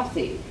be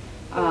bossy.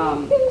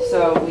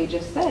 So we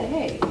just said,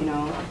 hey,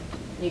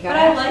 you got to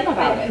ask them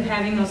about it.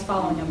 Having those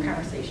following up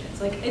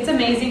conversations. It's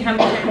amazing how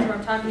many times where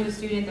I'm talking to a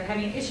student, they're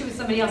having an issue with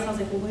somebody else, and I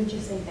was like, well, what did you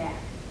say back?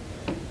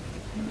 I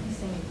don't really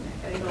say anything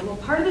back. I go, well,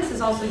 part of this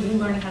is also you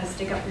learning how to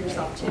stick up for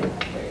yourself too.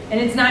 And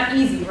it's not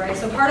easy, right?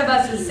 So part of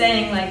us is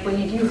saying,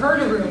 when you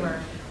heard a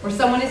rumor or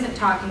someone isn't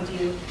talking to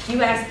you,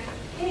 you ask,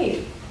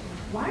 hey,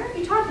 why aren't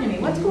you talking to me?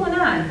 What's going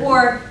on?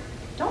 Or,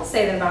 don't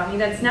say that about me,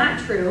 that's not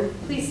true,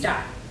 please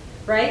stop,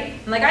 right?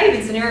 And like I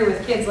even scenario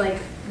with kids, like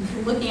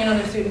looking at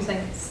other students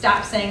saying,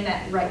 stop saying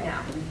that right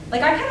now.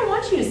 Like I kind of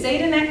want you to say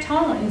it in that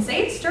tone and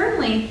say it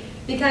sternly,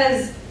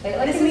 because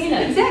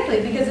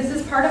exactly, because this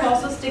is part of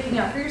also sticking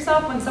up for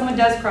yourself when someone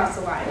does cross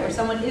the line or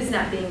someone is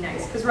not being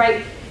nice. Because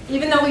right,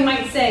 even though we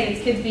might say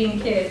it's kids being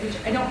kids, which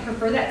I don't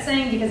prefer that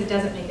saying because it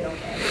doesn't make it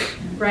okay,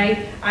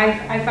 right?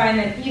 I find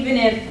that even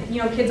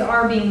if kids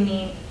are being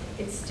mean,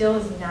 it still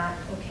is not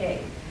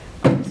okay.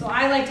 So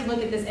I like to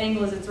look at this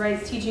angle as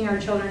it's teaching our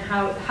children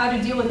how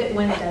to deal with it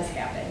when it does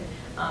happen,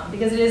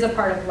 because it is a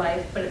part of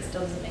life, but it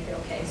still doesn't make it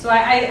okay. So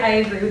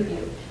I agree with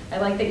you. I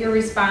like that your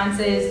response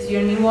is,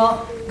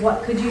 well,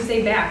 what could you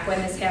say back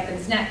when this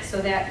happens next, so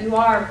that you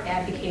are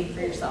advocating for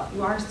yourself,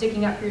 you are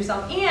sticking up for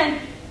yourself, and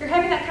you're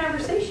having that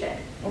conversation.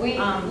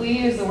 We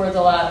use the words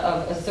a lot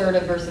of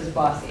assertive versus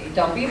bossy.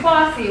 Don't be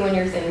bossy when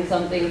you're saying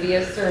something, be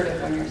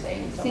assertive when you're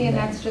saying something. See, and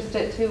that's just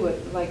it too.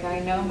 Like, I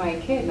know my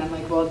kid, and I'm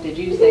like, well, did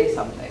you say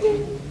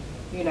something?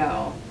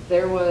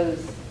 There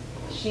was,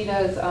 she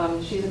does,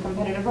 she's a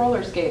competitive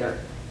roller skater.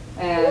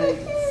 And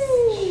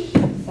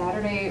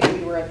Saturday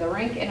we were at the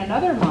rink, and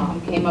another mom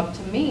came up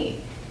to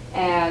me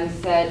and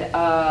said,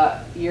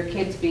 your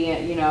kid's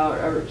being,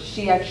 or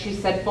she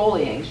said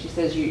bullying. She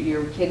says,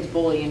 your kid's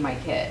bullying my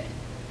kid.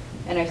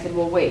 And I said,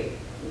 well, wait,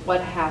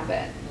 what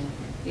happened?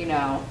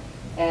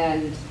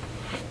 And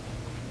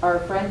our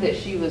friend that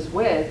she was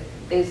with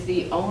is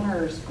the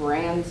owner's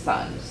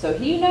grandson, so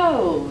he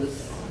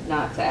knows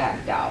not to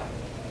act out.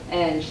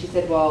 And she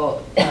said,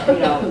 well,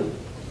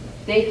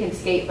 they can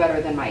skate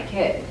better than my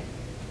kid,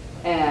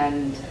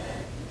 and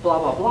blah,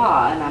 blah,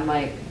 blah. And I'm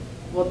like,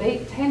 well,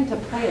 they tend to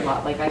play a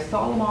lot. Like, I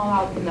saw them all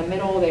out in the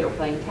middle. They were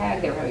playing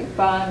tag. They were having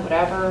fun,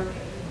 whatever.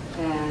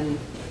 And,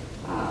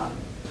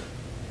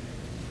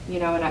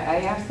 and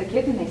I asked the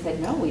kids, and they said,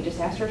 no, we just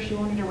asked her if she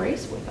wanted to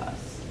race with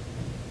us.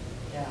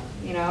 Yeah.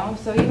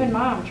 So even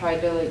mom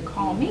tried to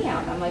call me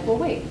out. And I'm like, well,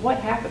 wait, what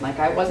happened? Like,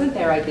 I wasn't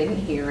there. I didn't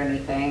hear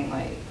anything.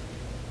 Like,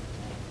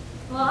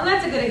 well, and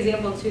that's a good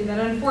example, too, that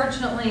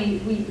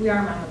unfortunately we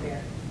are mama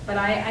bear. But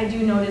I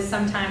do notice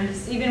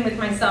sometimes, even with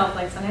myself,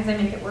 like sometimes I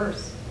make it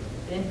worse.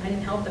 I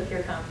didn't help the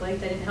peer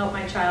conflict. I didn't help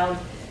my child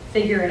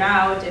figure it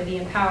out and be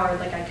empowered.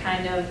 Like I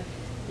kind of,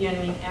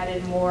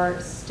 added more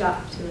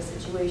stuff to the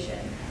situation.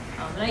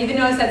 And I even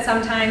noticed that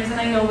sometimes,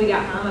 and I know we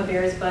got mama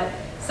bears, but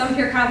some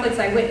peer conflicts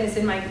I witnessed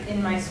in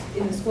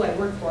the school I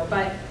work for.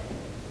 But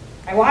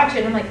I watch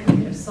it and I'm like, we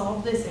could have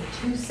solved this in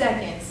 2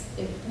 seconds.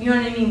 If we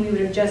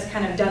would have just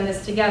kind of done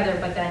this together.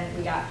 But then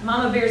we got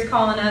mama bears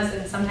calling us,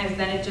 and sometimes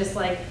then it just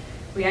like,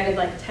 we added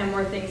like 10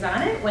 more things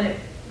on it when it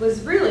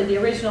was really, the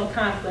original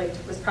conflict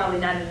was probably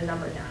not at a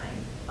number 9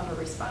 of a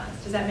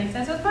response. Does that make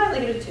sense? So it's probably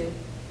like at a 2.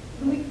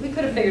 We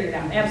could have figured it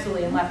out,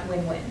 absolutely, and left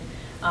win-win.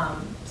 But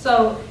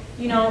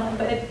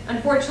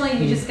unfortunately,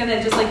 you're just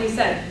gonna, just like you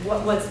said,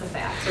 what's the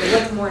facts, or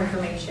what's more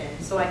information,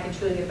 so I can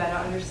truly get a better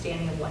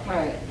understanding of what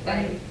happened.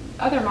 Right. And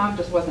other mom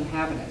just wasn't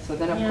having it, so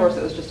then of course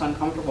it was just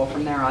uncomfortable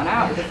from there on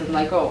out, because it's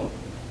like, oh,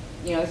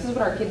 this is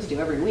what our kids do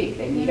every week.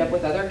 They meet up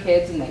with other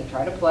kids and they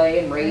try to play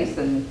and race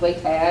and play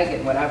tag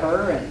and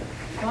whatever. And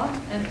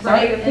and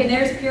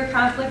there's peer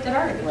conflict at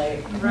our age,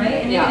 right?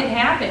 And it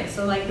happens.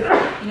 So like,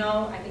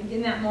 I think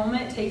in that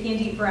moment, taking a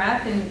deep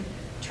breath and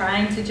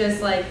trying to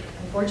just like,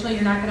 unfortunately,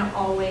 you're not going to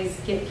always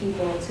get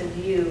people to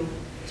view,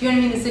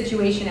 the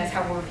situation as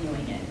how we're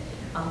viewing it,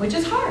 which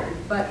is hard,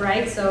 but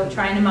so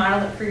trying to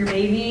model it for your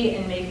baby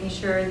and making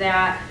sure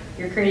that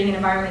you're creating an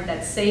environment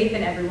that's safe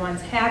and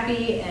everyone's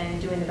happy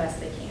and doing the best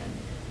they can.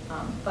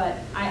 But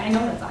I know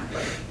that's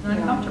awkward and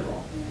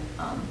uncomfortable.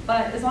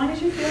 But as long as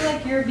you feel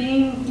like you're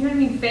being,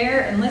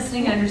 fair and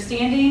listening and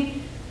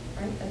understanding,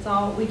 right? That's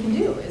all we can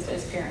do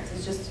as parents,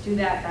 is just to do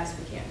that best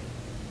we can.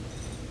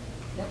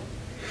 Yep.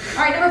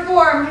 All right, number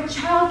 4, my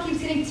child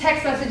keeps getting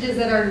text messages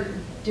that are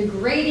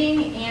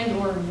degrading and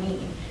or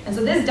mean. And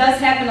so this does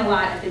happen a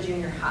lot at the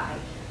junior high.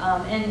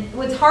 And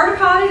what's hard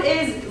about it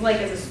is, like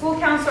as a school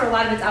counselor, a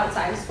lot of it's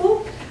outside of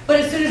school.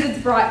 But as soon as it's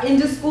brought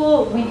into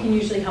school, we can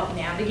usually help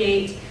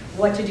navigate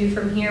what to do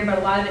from here, but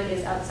a lot of it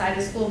is outside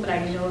of school, but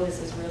I know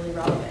this is really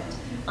relevant.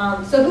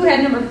 So who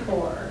had number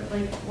 4?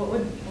 Like, what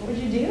would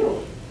you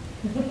do?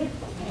 Well,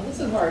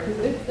 this is hard,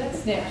 because that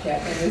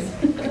Snapchat thing is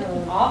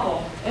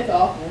awful. It's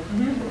awful.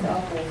 It's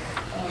awful.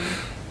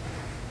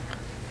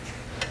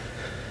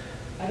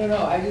 I don't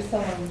know, I just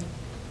tell them,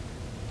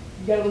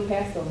 you gotta look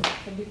past them.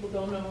 Some people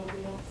don't know,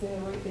 they don't say the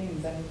right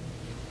things.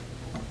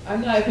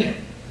 I'm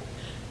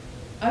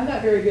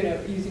not very good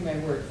at using my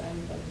words.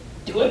 I'm like,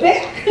 do it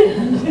back.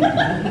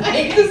 I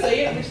hate to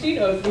say it, but she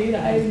knows me, and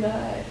I'm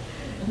not.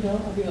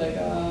 I'll be like,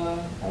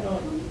 I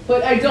don't,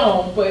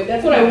 but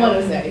that's what I want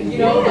to say,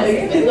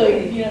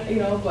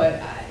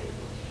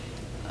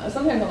 but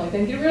sometimes I'm like,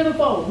 then get rid of the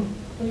phone.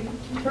 Like,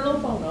 turn the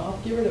phone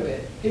off, get rid of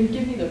it.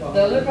 Give me the phone.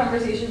 Those are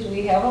conversations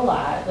we have a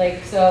lot.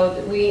 Like,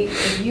 so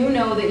if you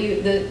know that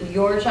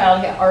your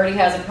child already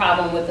has a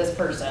problem with this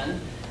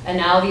person, and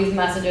now these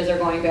messages are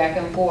going back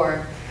and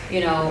forth, you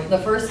know, the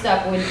first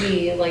step would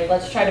be, like,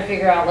 let's try to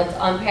figure out, let's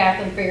unpack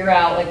and figure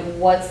out, like,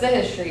 what's the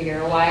history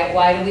here?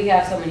 Why do we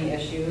have so many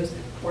issues?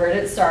 Where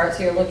did it start?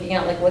 So you're looking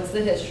at, like, what's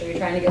the history,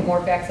 trying to get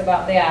more facts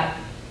about that.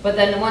 But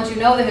then once you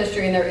know the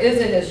history, and there is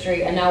a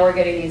history, and now we're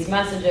getting these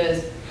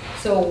messages,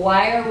 so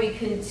why are we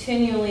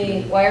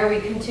continuing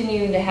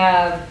to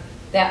have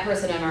that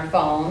person on our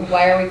phone?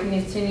 Why are we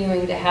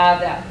continuing to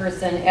have that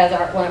person as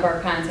one of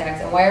our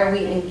contacts? And why are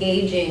we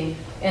engaging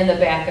in the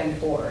back and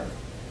forth?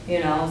 You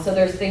know, so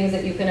there's things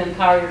that you can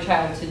empower your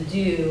child to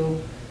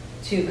do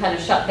to kind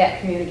of shut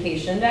that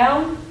communication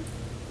down.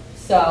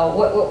 So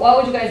what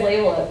would you guys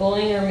label it?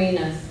 Bullying or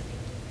meanness?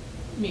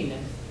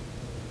 Meanness.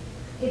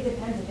 It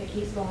depends if it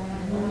keeps going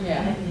on.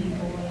 Yeah.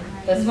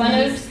 This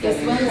one's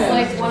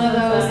like one of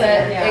those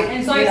that,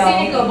 And so I've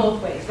seen it go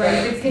both ways, right?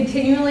 If it's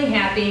continually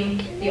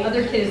happening, the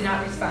other kid is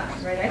not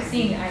responding, right? I've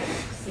seen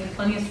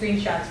plenty of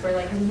screenshots where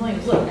like, Ms.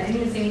 Williams, look, I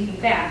didn't even say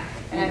anything back.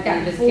 And I've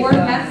gotten Just 4 keep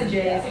going.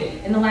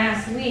 messages in the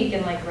last week,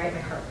 and like, right,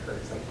 my heart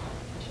hurts. Like,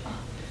 oh.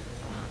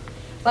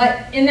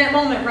 But in that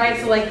moment, right,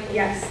 so like,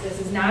 yes, this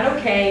is not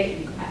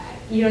okay.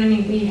 You know what I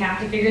mean? We have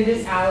to figure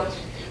this out.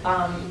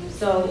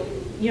 So,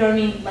 you know what I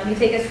mean? Let me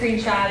take a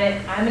screenshot of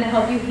it. I'm gonna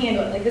help you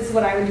handle it. Like, this is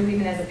what I would do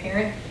even as a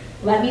parent.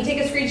 Let me take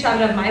a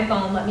screenshot of my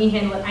phone. Let me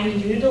handle it. I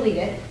need you to delete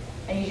it.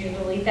 I need you to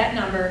delete that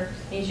number.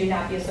 I need you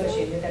not be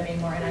associated with them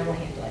anymore, and I will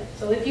handle it.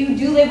 So if you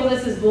do label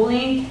this as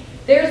bullying,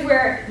 there's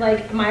where,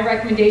 like, my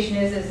recommendation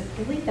is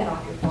delete that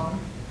off your phone.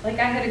 Like,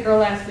 I had a girl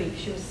last week.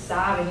 She was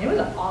sobbing. It was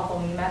an awful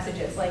many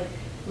messages. Like,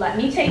 let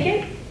me take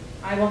it.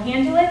 I will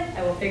handle it.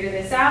 I will figure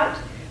this out.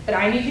 But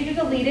I need you to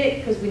delete it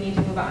because we need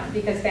to move on.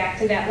 Because back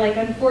to that, like,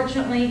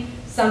 unfortunately,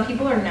 some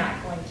people are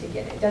not going to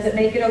get it. Does it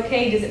make it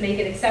okay? Does it make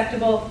it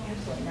acceptable?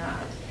 Absolutely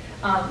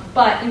not.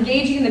 But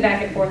engaging in the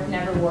back and forth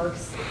never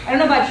works. I don't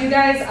know about you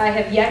guys, I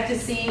have yet to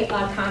see a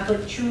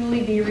conflict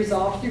truly be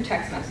resolved through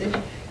text message.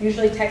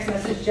 Usually text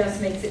message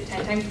just makes it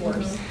 10 times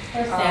worse.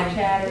 Or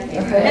Snapchat or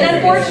Facebook. And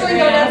unfortunately,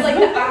 though,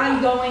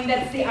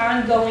 that's the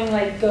ongoing,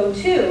 like,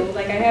 go-to.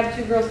 Like, I have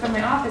 2 girls come to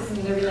my office and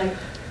they'll be like,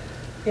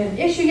 we had an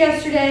issue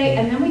yesterday,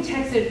 and then we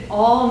texted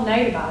all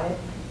night about it.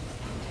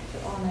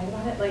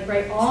 Like,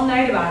 right, all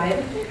night about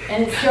it,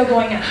 and it's still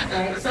going on,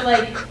 right? So,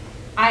 like,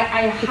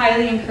 I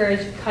highly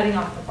encourage cutting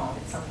off the phone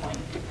at some point,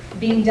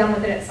 being done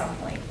with it at some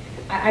point.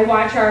 I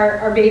watch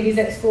our babies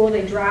at school,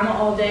 they drama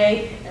all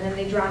day, and then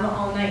they drama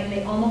all night, and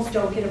they almost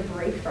don't get a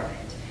break from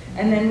it.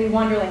 And then we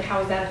wonder, like, how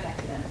is that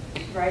affecting them,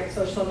 right?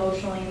 Social,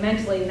 emotionally, and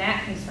mentally, and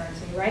that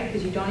concerns me, right?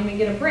 Because you don't even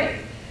get a break.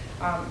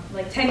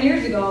 Like 10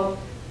 years ago,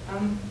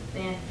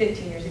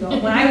 15 years ago,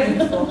 when I was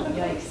in school,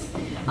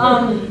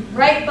 yikes.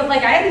 Right, but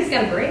like I at least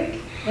got a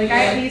break. Like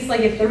I at least, like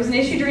if there was an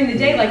issue during the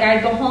day, like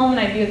I'd go home and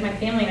I'd be with my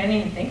family and I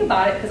didn't even think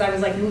about it because I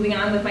was like moving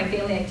on with my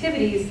family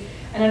activities.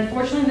 And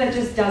unfortunately that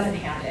just doesn't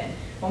happen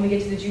when we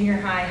get to the junior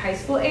high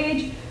school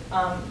age.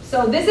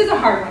 So this is a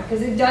hard one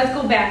because it does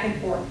go back and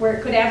forth where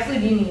it could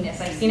absolutely be meanness.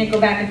 I've seen it go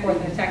back and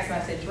forth in a text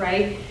message,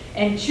 right?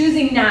 And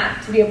choosing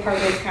not to be a part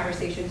of those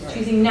conversations,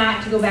 choosing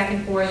not to go back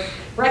and forth,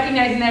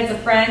 recognizing that as a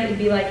friend, it'd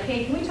be like,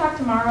 hey, can we talk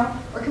tomorrow?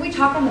 Or can we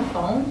talk on the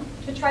phone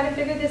to try to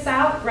figure this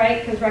out,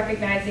 right? Because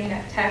recognizing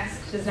that text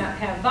does not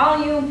have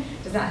volume,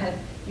 does not have,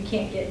 you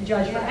can't get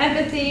judged for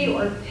empathy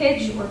or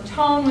pitch or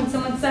tone when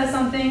someone says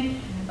something.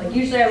 Like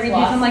usually I read these,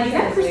 I'm like, is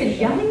that person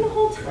yelling the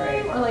whole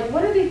time? Or like,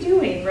 what are they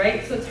doing,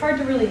 right? So it's hard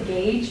to really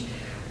gauge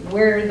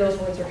where those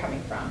words are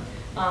coming from.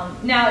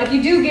 Now, if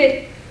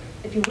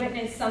you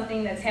witness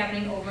something that's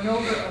happening over and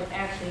over, or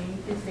actually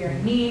it's very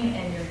mean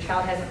and your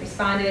child hasn't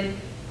responded,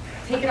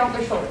 take it off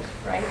their shoulders,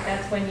 right?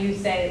 That's when you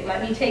say,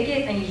 let me take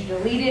it, I need you to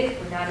delete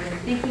it, we're not even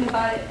thinking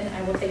about it, and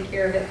I will take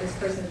care of it. This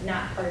person is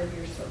not part of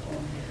your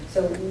circle.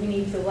 So we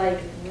need to like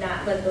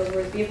not let those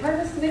words be a part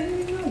of us because they don't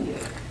even know you,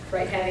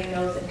 right? Having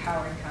those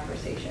empowering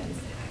conversations.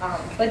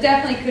 But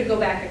definitely could go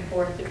back and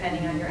forth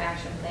depending on your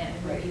action plan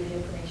and what the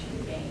information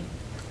you gain.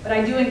 But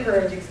I do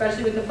encourage,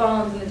 especially with the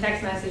phones and the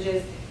text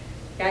messages,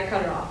 gotta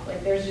cut it off.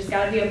 Like there's just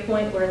gotta be a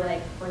point where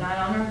like we're not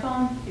on our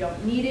phone, you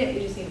don't need it,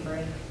 we just need a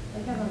break.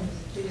 Like everyone,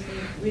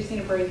 we just need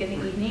a break in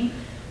the evening,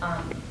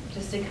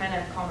 just to kind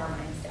of calm our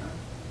minds down.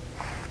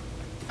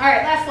 All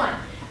right, last one.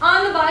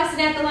 On the bus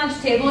and at the lunch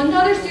table,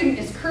 another student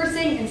is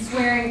cursing and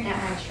swearing at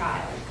my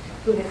child.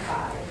 Who had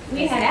 5?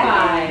 We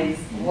had 5.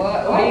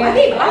 What? All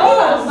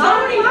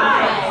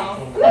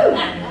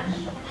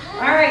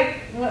right,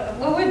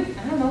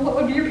 what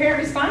would your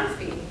parent response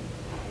be?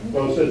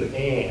 Well, it says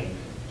and,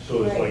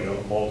 so it's like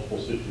a multiple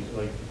situation,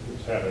 like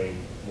it's happening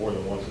more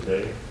than once a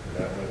day. Is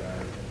that what I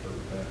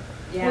interpret that?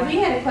 Yeah. Well, we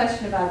had a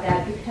question about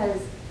that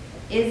because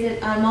is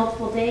it on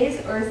multiple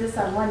days or is this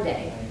on one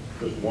day?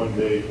 Just one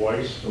day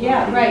twice? or-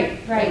 Yeah, right.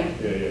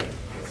 Yeah.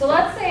 So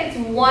let's say it's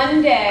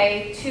one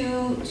day,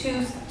 two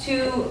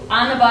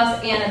on the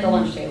bus and at the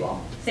lunch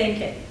table. Same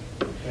kid.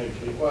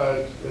 And,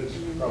 well, it's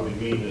probably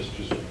meanness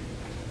just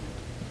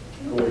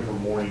going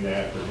from morning to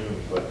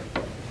afternoon, but,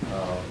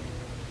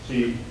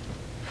 see,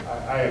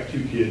 I have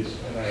 2 kids,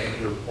 and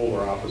they're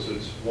polar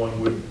opposites. One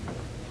would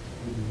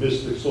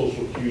miss the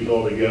social cues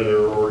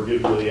altogether or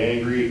get really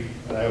angry.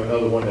 And I have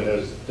another one that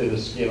has the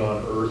thinnest skin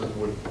on earth and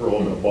would curl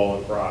up in a ball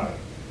and cry.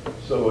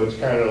 So it's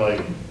kind of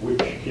like, which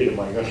kid am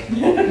I going to? Which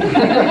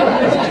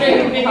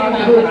kid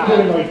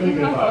am I thinking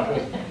about?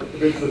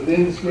 If it's the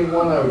thin skin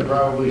one, I would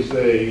probably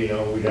say, you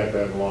know, we'd have to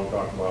have a long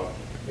talk about,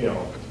 you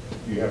know,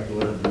 you have to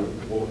learn,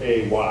 well,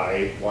 A,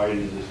 why? Why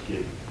is this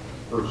kid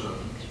person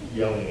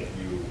yelling at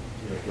you?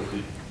 You know, what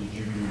did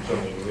you do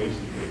something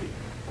basically?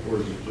 Or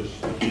is it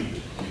just the kid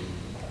just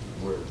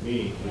where it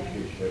means, in which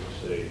case you have to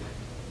say,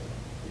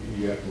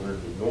 you have to learn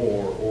to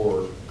ignore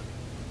or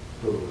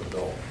go to an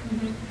adult.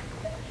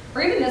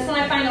 Or even this one,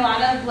 I find a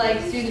lot of like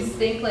students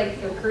think like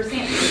they're cursing,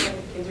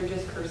 and kids are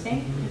just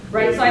cursing,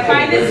 right? So I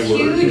find this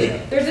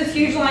huge, there's this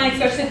huge line,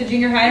 especially at the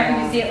junior high,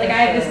 when you see it, like I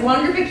have this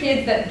one group of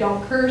kids that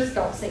don't curse,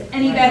 don't say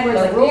any bad words,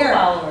 like they're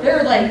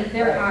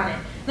on it.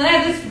 Then I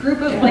have this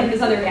group of like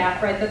this other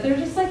half, right, that they're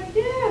just like,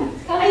 yeah,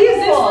 I use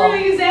this word,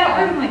 I use that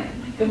word, I'm like,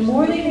 The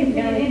more they can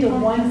get into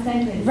one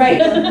sentence. right,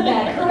 the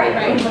better.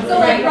 right. So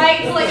like,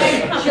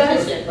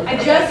 I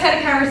just had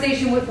a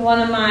conversation with one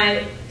of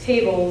my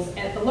tables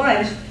at the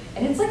lunch,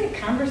 and it's like a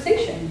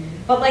conversation.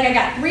 But like I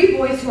got 3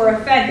 boys who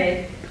are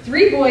offended,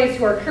 3 boys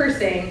who are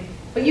cursing,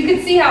 but you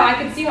could see how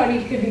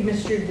it could be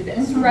misconstrued to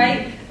this,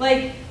 right?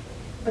 Like,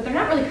 but they're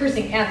not really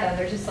cursing at them,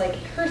 they're just like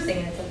cursing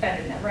and it's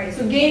offending them, right?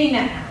 So gaining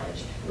that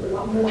knowledge.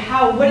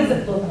 What does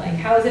it look like?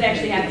 How is it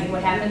actually happening?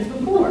 What happens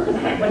before?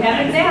 What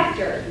happens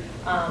after?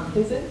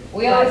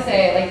 We always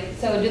say, like,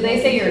 so do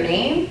they say your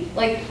name?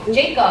 Like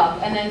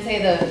Jacob, and then say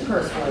the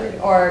curse word,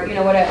 or, you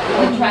know, whatever.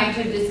 Like trying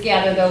to just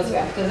gather those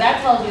facts, because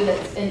that tells you that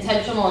it's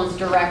intentional and it's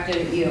directed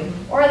at you.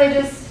 Or are they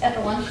just at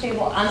the lunch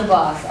table on the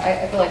bus?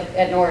 I feel like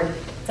at Nord,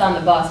 it's on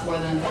the bus more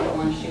than it's at the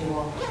lunch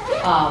table.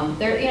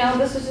 They're, you know,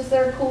 this is just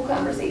their cool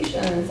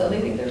conversation, so they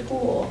think they're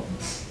cool.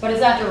 But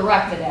it's not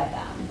directed at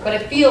them. But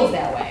it feels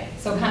that way,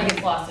 so it kind of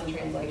gets lost in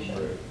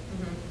translation.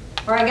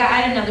 Or I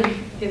had another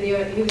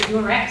video, he was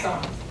doing rap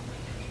songs.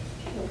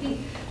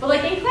 But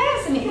like in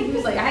class, and he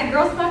was like, I had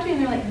girls come up to me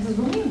and they're like, Mrs.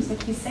 Williams,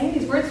 like he's saying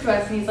these words to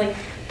us, and he's like,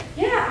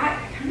 yeah,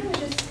 I kind of was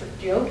just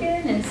joking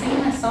and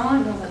singing a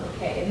song, and I was like,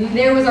 okay. And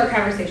there was our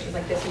conversation,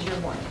 like, this is your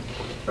warning,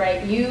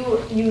 right?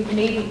 You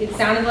maybe, it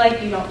sounded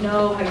like you don't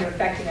know how you're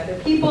affecting other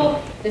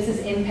people. This is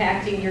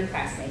impacting your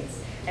classmates,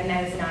 and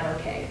that is not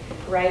okay,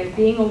 right?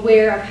 Being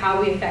aware of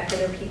how we affect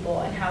other people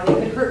and how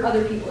we could hurt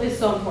other people is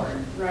so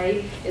important,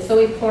 right? It's so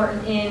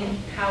important in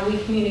how we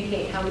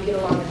communicate, how we get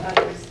along with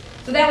others.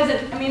 So that was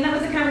that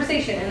was a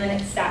conversation, and then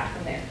it stopped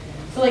from there.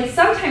 So like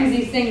sometimes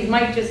these things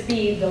might just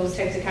be those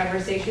types of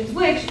conversations,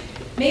 which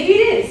maybe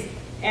it is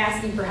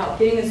asking for help,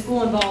 getting the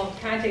school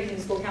involved, contacting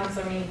the school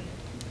counselor. I mean,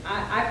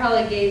 I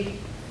probably gave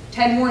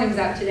 10 warnings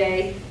out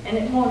today, and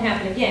it won't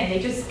happen again. They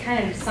just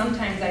kind of,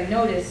 sometimes I've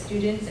noticed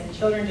students and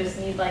children just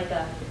need like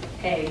the,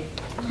 hey,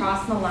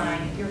 cross the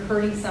line, you're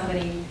hurting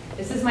somebody,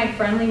 this is my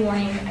friendly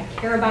warning, I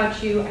care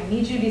about you, I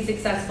need you to be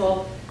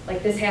successful.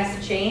 Like, this has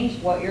to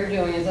change. What you're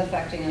doing is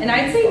affecting And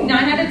I'd say 9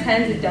 out of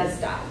 10 it does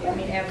stop. I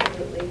mean,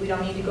 absolutely. We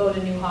don't need to go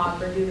to New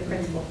Hawk or do the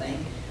principal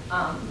thing.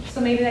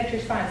 So maybe that's your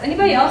response.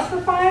 Anybody else for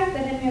 5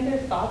 that had any other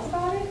thoughts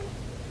about it?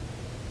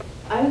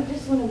 I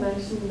just want to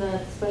mention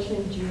that, especially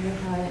in junior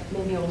high,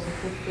 maybe also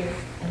 5th grade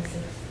and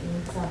 6th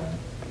and 7th,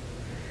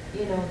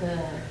 you know,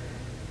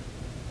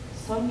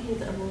 some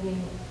kids are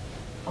moving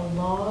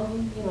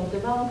along, you know,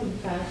 developing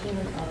faster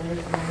than others,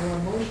 and more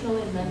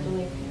emotionally and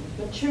mentally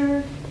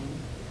mature,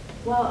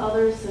 while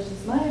others, such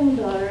as my own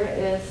daughter,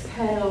 is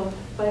kind of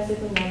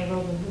bicycling down the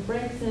road when who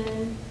breaks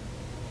in,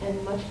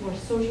 and much more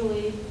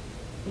socially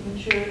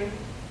immature.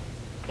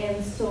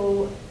 And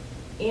so,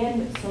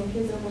 and some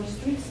kids are more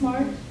street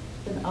smart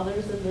than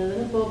others that live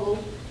in a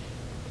bubble,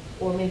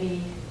 or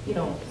maybe, you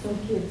know, some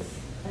kids,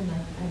 and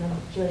I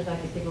don't judge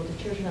like if they go to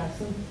church or not,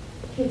 some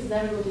kids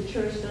never go to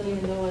church, don't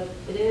even know what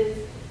it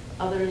is.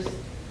 Others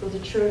go to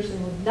church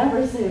and would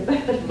never say a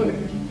bad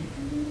word.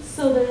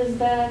 So there's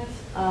that,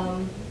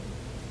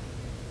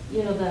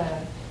 you know,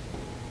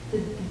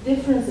 the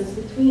differences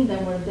between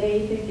them where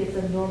they think it's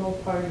a normal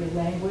part of your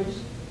language,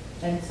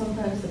 and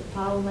sometimes the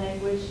foul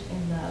language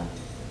and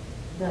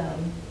the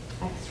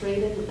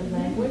X-rated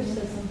language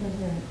that sometimes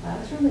they're in the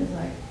classroom is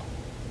like,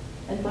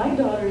 and my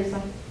daughter is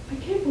like, I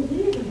can't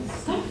believe the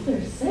stuff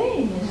they're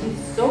saying, and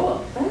she's so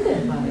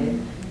offended by it.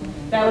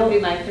 That would be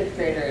my 5th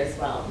grader as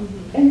well.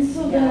 And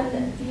so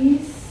then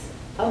these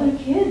other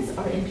kids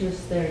are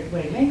interested, they're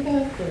wearing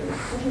makeup, they're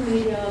social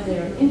media,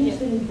 they're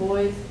interested in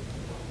boys.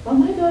 Well,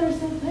 my daughter's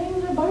still playing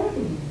with her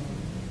Barbie.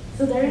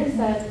 So there is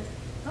that.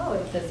 Oh,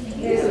 it's just,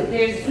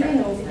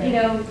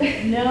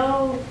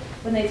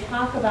 when they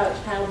talk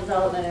about child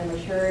development and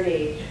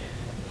maturity,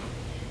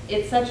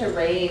 it's such a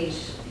range,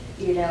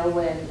 you know,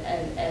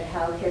 and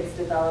how kids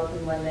develop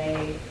and when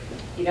they,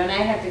 you know, and I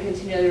have to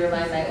continually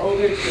remind my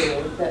older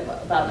 2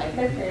 about my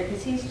 5th grader,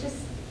 because he's just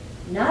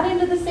not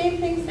into the same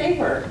things they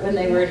were when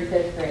they were in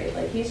 5th grade.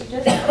 Like, he's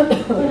just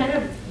kind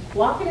of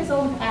walking his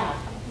own path.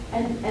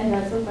 And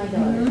that's what my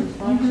daughter is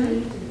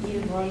functioning to be a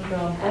growing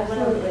dog.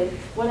 Absolutely.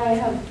 When I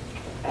have,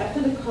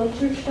 after the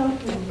culture shock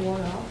was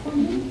worn off for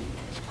me,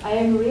 I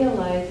am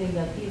realizing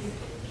that these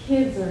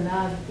kids are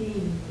not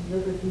being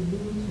deliberately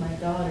mean to my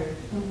daughter.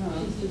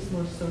 She's just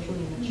more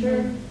socially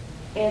immature.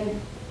 And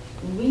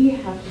we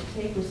have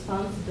to take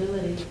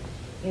responsibility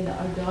in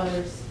our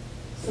daughter's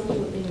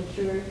social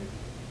immature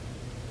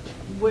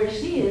where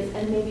she is,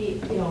 and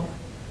maybe, you know,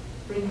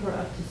 bring her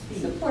up to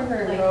speed. Support her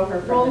and Like grow her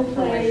role from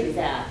where play, she's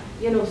at.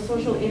 you know,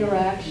 social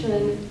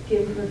interaction,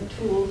 give her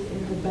tools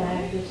in her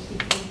bag that she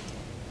can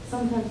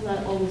sometimes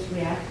not always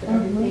react to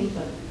everything,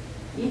 but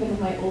even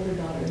my older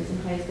daughter is in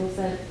high school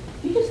said,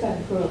 you just got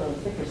to grow a little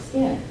thicker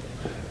skin.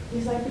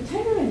 He's like,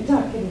 pretend you're a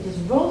duck and it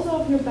just rolls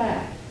off your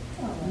back.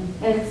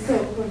 And so,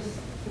 of course,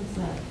 it's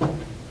not.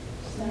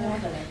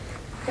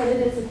 But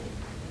it is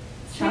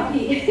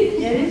tricky.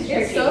 It is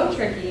tricky. It's so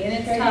tricky and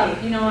it's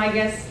Tough. You know, I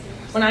guess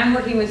when I'm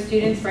working with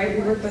students, right,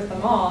 we work with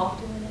them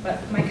all,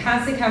 but my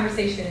constant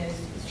conversation is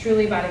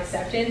truly about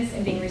acceptance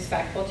and being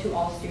respectful to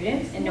all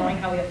students and knowing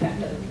how we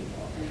affect other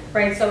people,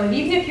 right? So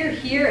even if you're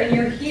here and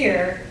you're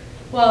here,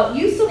 well,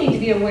 you still need to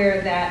be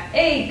aware that,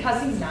 A,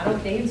 cussing's not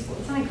okay in school.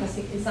 It's not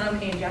cussing, it's not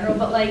okay in general,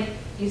 but like,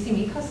 you see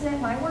me cussing at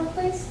my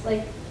workplace?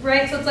 Like,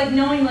 right? So it's like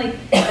knowing like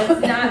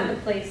that's not the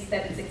place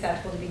that it's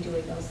acceptable to be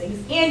doing those things.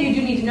 And you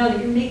do need to know that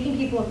you're making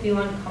people feel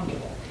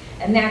uncomfortable.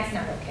 And that's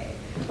not okay,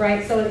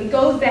 right? So it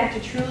goes back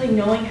to truly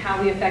knowing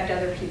how we affect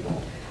other people,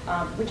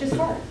 which is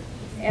hard.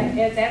 And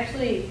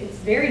it's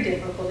very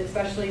difficult,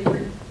 especially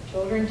for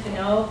children to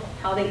know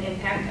how they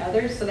impact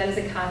others. So that is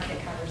a constant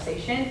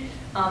conversation.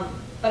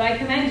 But I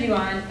commend you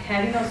on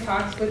having those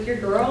talks with your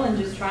girl and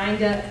just trying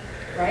to,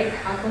 right,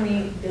 how can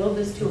we build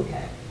this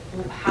toolkit?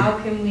 How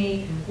can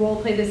we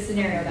role play this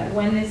scenario that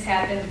when this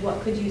happens,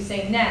 what could you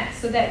say next?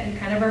 So that you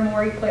kind of are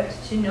more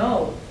equipped to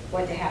know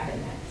what to happen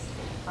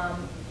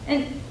next.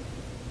 And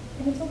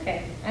it's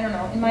okay. I don't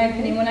know. In my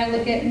opinion, when I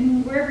look at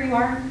wherever you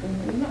are,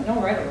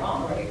 no right or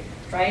wrong,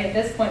 right? At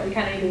this point, we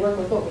kind of need to work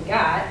with what we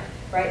got,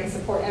 right, and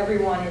support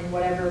everyone in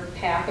whatever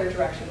path or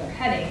direction they're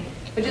heading.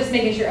 But just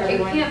making sure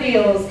everyone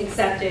feels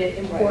accepted,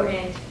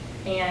 important,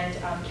 and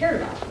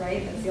cared about,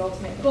 right? That's the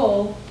ultimate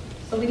goal.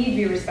 So we need to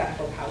be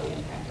respectful of how we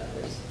impact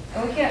others.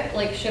 And we can't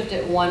like shift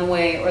it one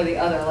way or the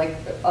other, like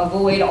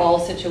avoid all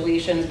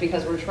situations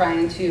because we're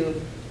trying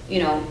to,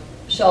 you know,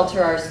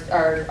 shelter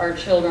our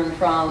children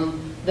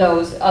from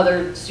those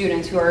other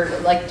students who are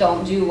like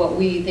don't do what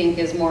we think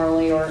is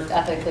morally or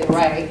ethically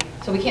right.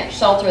 So we can't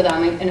shelter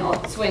them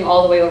and swing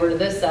all the way over to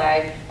this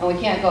side, and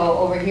we can't go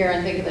over here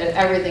and think that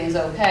everything's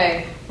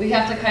okay. We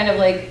have to kind of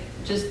like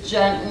just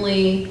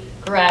gently,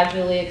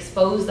 gradually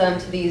expose them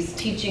to these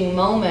teaching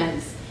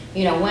moments.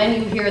 You know, when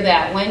you hear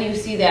that, when you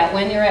see that,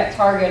 when you're at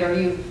Target or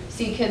you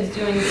see kids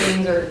doing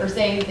things or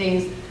saying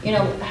things, you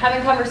know,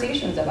 having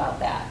conversations about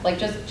that. Like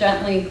just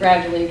gently,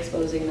 gradually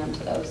exposing them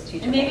to those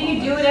teaching moments. And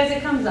maybe you do it as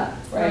it comes up,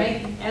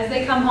 right? As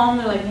they come home,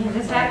 they're like, man,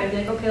 this happened.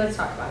 Like, okay, let's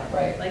talk about it.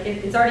 Right. Like,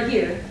 it's already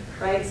here,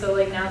 right? So,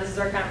 like, now this is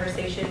our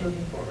conversation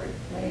moving forward.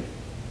 Right.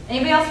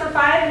 Anybody else for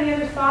 5? Any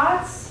other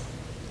thoughts?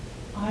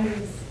 I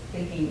was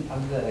thinking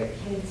of the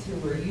kids who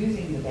were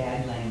using the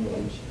bad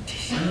language.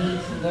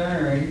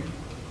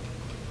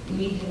 We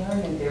need to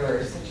learn that there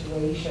are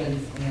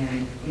situations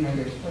and, you know,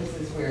 there's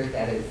places where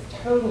that is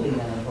totally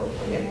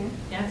inappropriate,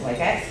 Yes. like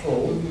at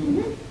school.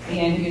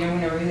 And, you know,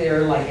 whenever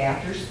they're like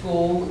after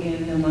school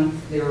in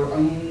amongst their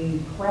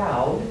own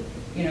crowd,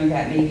 you know,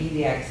 that may be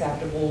the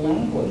acceptable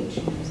language.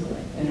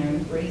 And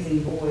I'm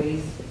raising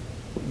boys,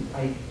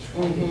 I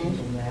try to teach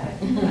them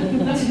that.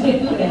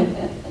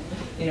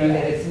 You know,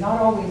 that it's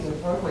not always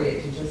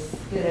appropriate to just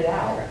spit it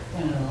out,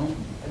 you know.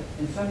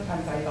 And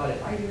sometimes I thought,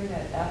 if I hear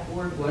that F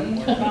word one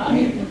more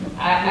time,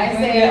 I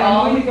say it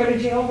all. I'm going to go to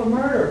jail for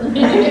murder.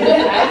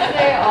 I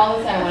say it all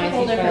the time when I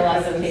teach my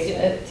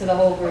lessons to the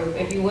whole group.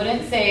 If you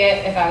wouldn't say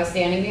it if I was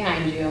standing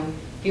behind you,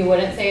 if you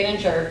wouldn't say it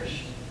in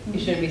church, you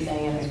shouldn't be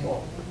saying it in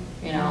school.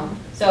 You know?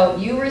 So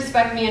you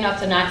respect me enough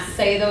to not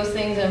say those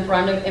things in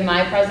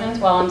my presence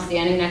while I'm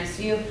standing next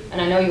to you,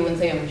 and I know you wouldn't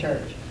say them in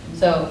church.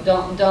 So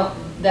don't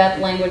that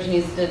language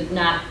needs to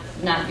not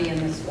be in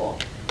this school.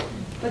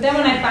 But then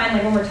when I find,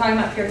 like, when we're talking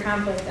about peer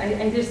conflict,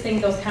 I just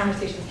think those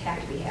conversations have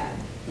to be had,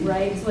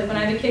 right? So, like, when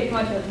I have a kid come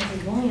up to me, like,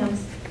 Mrs.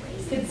 Williams,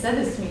 this kid said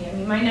this to me. I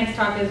mean, my next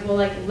talk is, well,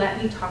 like,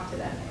 let me talk to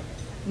them.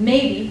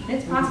 Maybe,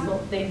 it's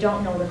possible, they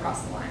don't know they're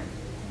crossing the line.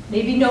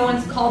 Maybe no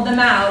one's called them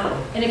out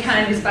in a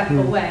kind,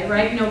 respectful way,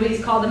 right?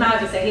 Nobody's called them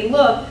out to say, hey,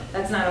 look,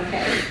 that's not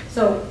okay.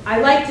 So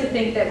I like to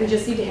think that we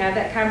just need to have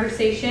that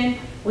conversation.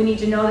 We need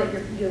to know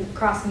that you're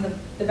crossing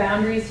the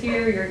boundaries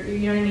here.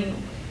 You know what I mean?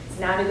 It's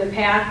not a good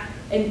path.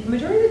 And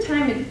majority of the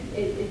time,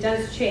 it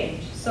does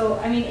change. So,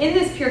 I mean, in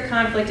this peer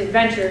conflict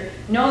adventure,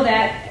 know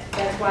that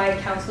that's why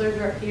counselors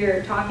are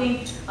here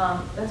talking.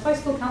 That's why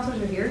school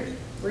counselors are here.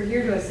 We're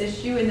here to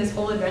assist you in this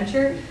whole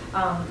adventure.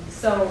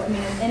 So, I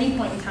mean, at any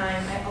point in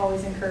time, I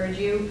always encourage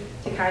you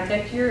to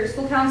contact your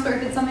school counselor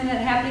if it's something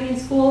that's happening in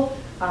school.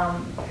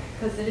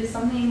 Because it is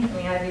something, I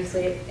mean,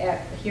 obviously,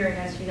 at Hearing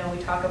Us, you know,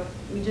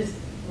 we just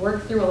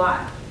work through a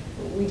lot.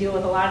 We deal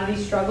with a lot of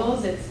these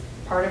struggles. It's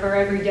part of our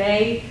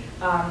everyday.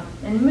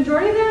 And the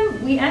majority of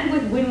them, we end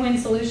with win-win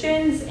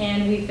solutions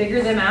and we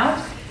figure them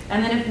out.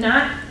 And then if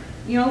not,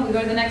 we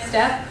go to the next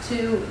step to,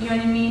 you know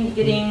what I mean,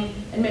 getting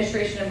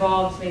administration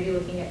involved, maybe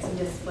looking at some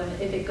discipline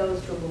if it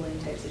goes to a bullying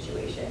type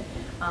situation.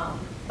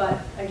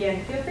 But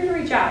again, feel free to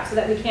reach out so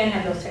that we can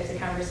have those types of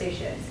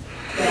conversations.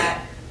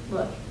 That,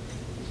 look,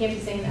 you can't be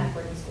saying the F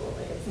word in school.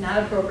 Like, it's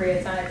not appropriate,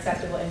 it's not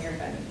acceptable, and you're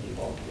offending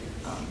people.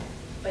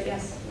 But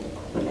yes.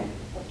 Okay.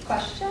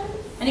 Questions?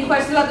 Any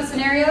questions about the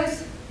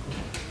scenarios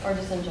Or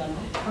just in general.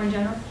 or in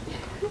general?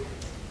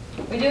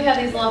 We do have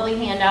these lovely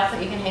handouts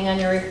that you can hang on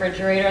your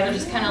refrigerator. That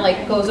just kind of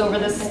like goes over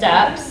the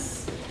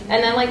steps.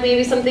 And then like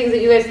maybe some things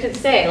that you guys could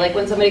say, like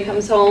when somebody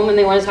comes home and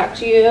they want to talk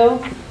to you,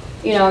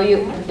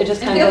 it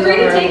just kind Feel of goes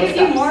free over to take all a the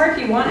few steps. more if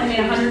you want. I made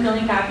 100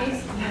 million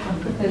copies.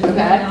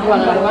 Okay, you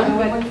want another one? You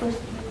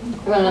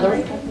want another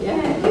one?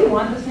 Yeah, if you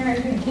want this here.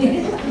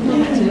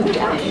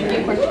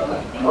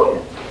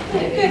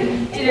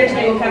 Good. Dinner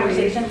table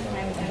conversation.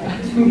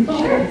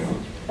 Sure.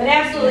 But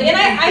absolutely,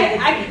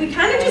 and we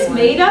kind of just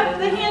made up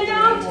the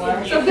handout,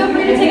 so feel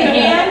free to take a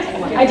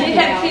hand. I did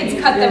have kids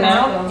cut them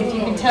out. If you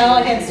can tell,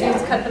 I had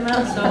students cut them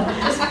out, so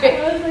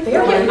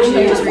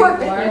just work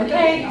with me,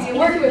 okay?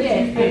 Work with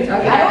me.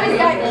 I always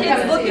got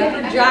kids looking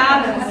for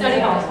jobs and study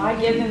halls, so I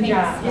give them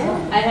jobs.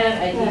 I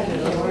teach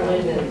little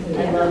kids,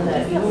 I love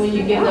that. Even when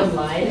you give them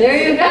lines.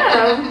 There you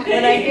go.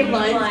 When I give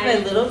lines to my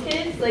little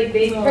kids, like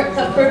they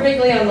cut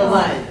perfectly on the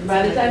line.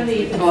 By the time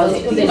they get to middle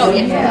school, they don't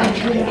care.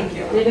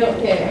 They don't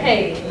care.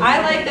 Hey,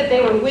 I like that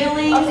they were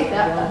willing and they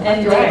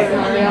were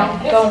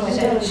going with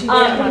it.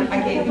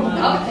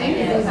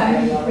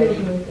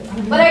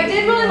 But I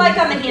did really like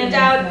on the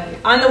handout,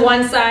 on the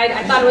one side,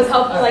 I thought it was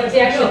helpful, like, to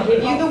actually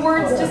give you the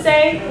words to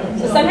say.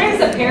 So sometimes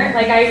a parent,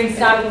 like, I even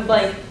stopped with,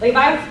 like if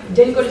I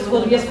didn't go to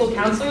school to be a school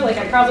counselor, like,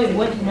 I probably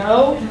wouldn't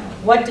know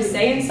what to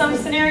say in some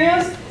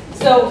scenarios.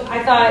 So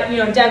I thought,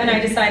 Deb and I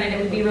decided it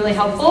would be really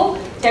helpful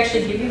to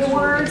actually give you the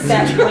words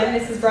that when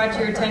this is brought to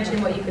your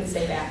attention, what you could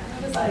say back.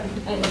 But,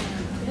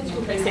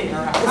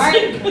 all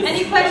right,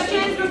 any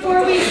questions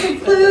before we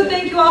conclude?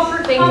 Thank you all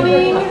for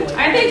coming.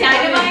 Aren't they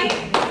dynamite?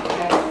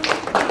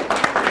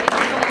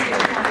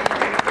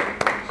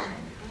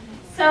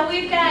 So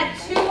we've got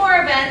 2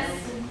 more events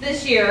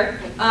this year.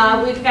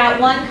 We've got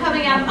one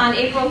coming up on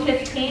April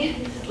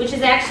 15th, which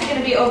is actually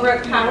going to be over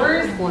at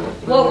Powers.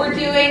 What we're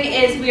doing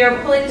is we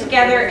are pulling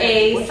together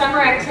a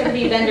summer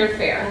activity vendor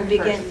fair,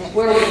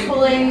 where we're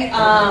pulling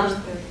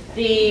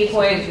the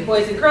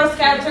Boys and Girl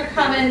Scouts are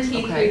coming,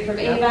 T3 from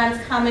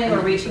Avon's coming, we're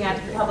reaching out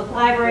to the public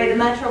library, the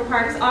Metro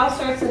Parks, all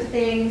sorts of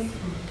things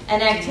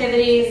and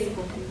activities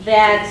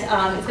that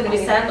it's going to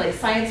be set up like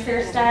science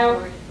fair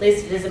style. At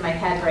least it is in my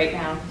head right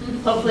now.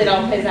 Hopefully it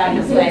all plays out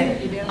this way.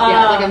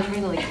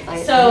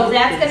 So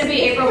that's going to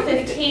be April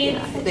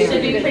 15th.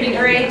 Should be pretty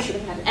great.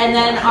 And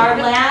then our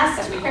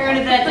last parent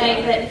event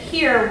night that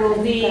here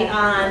will be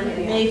on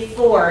May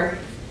 4th.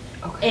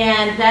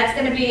 And that's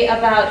going to be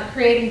about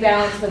creating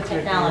balance with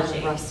technology.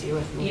 How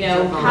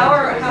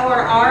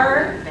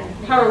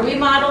are we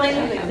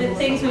modeling the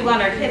things we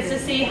want our kids to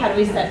see? How do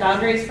we set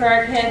boundaries for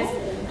our kids?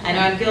 I know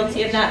I'm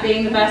guilty of not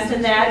being the best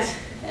in that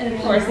and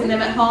enforcing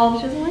them at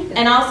home.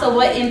 And also,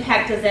 what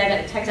impact does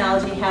that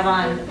technology have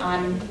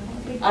on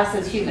us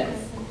as humans?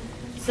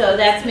 So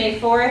that's May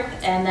 4th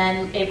and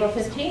then April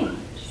 15th.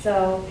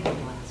 So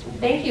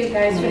thank you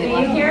guys for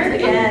being here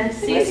and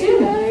see you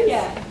soon.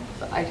 Yeah.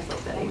 I just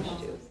like that age.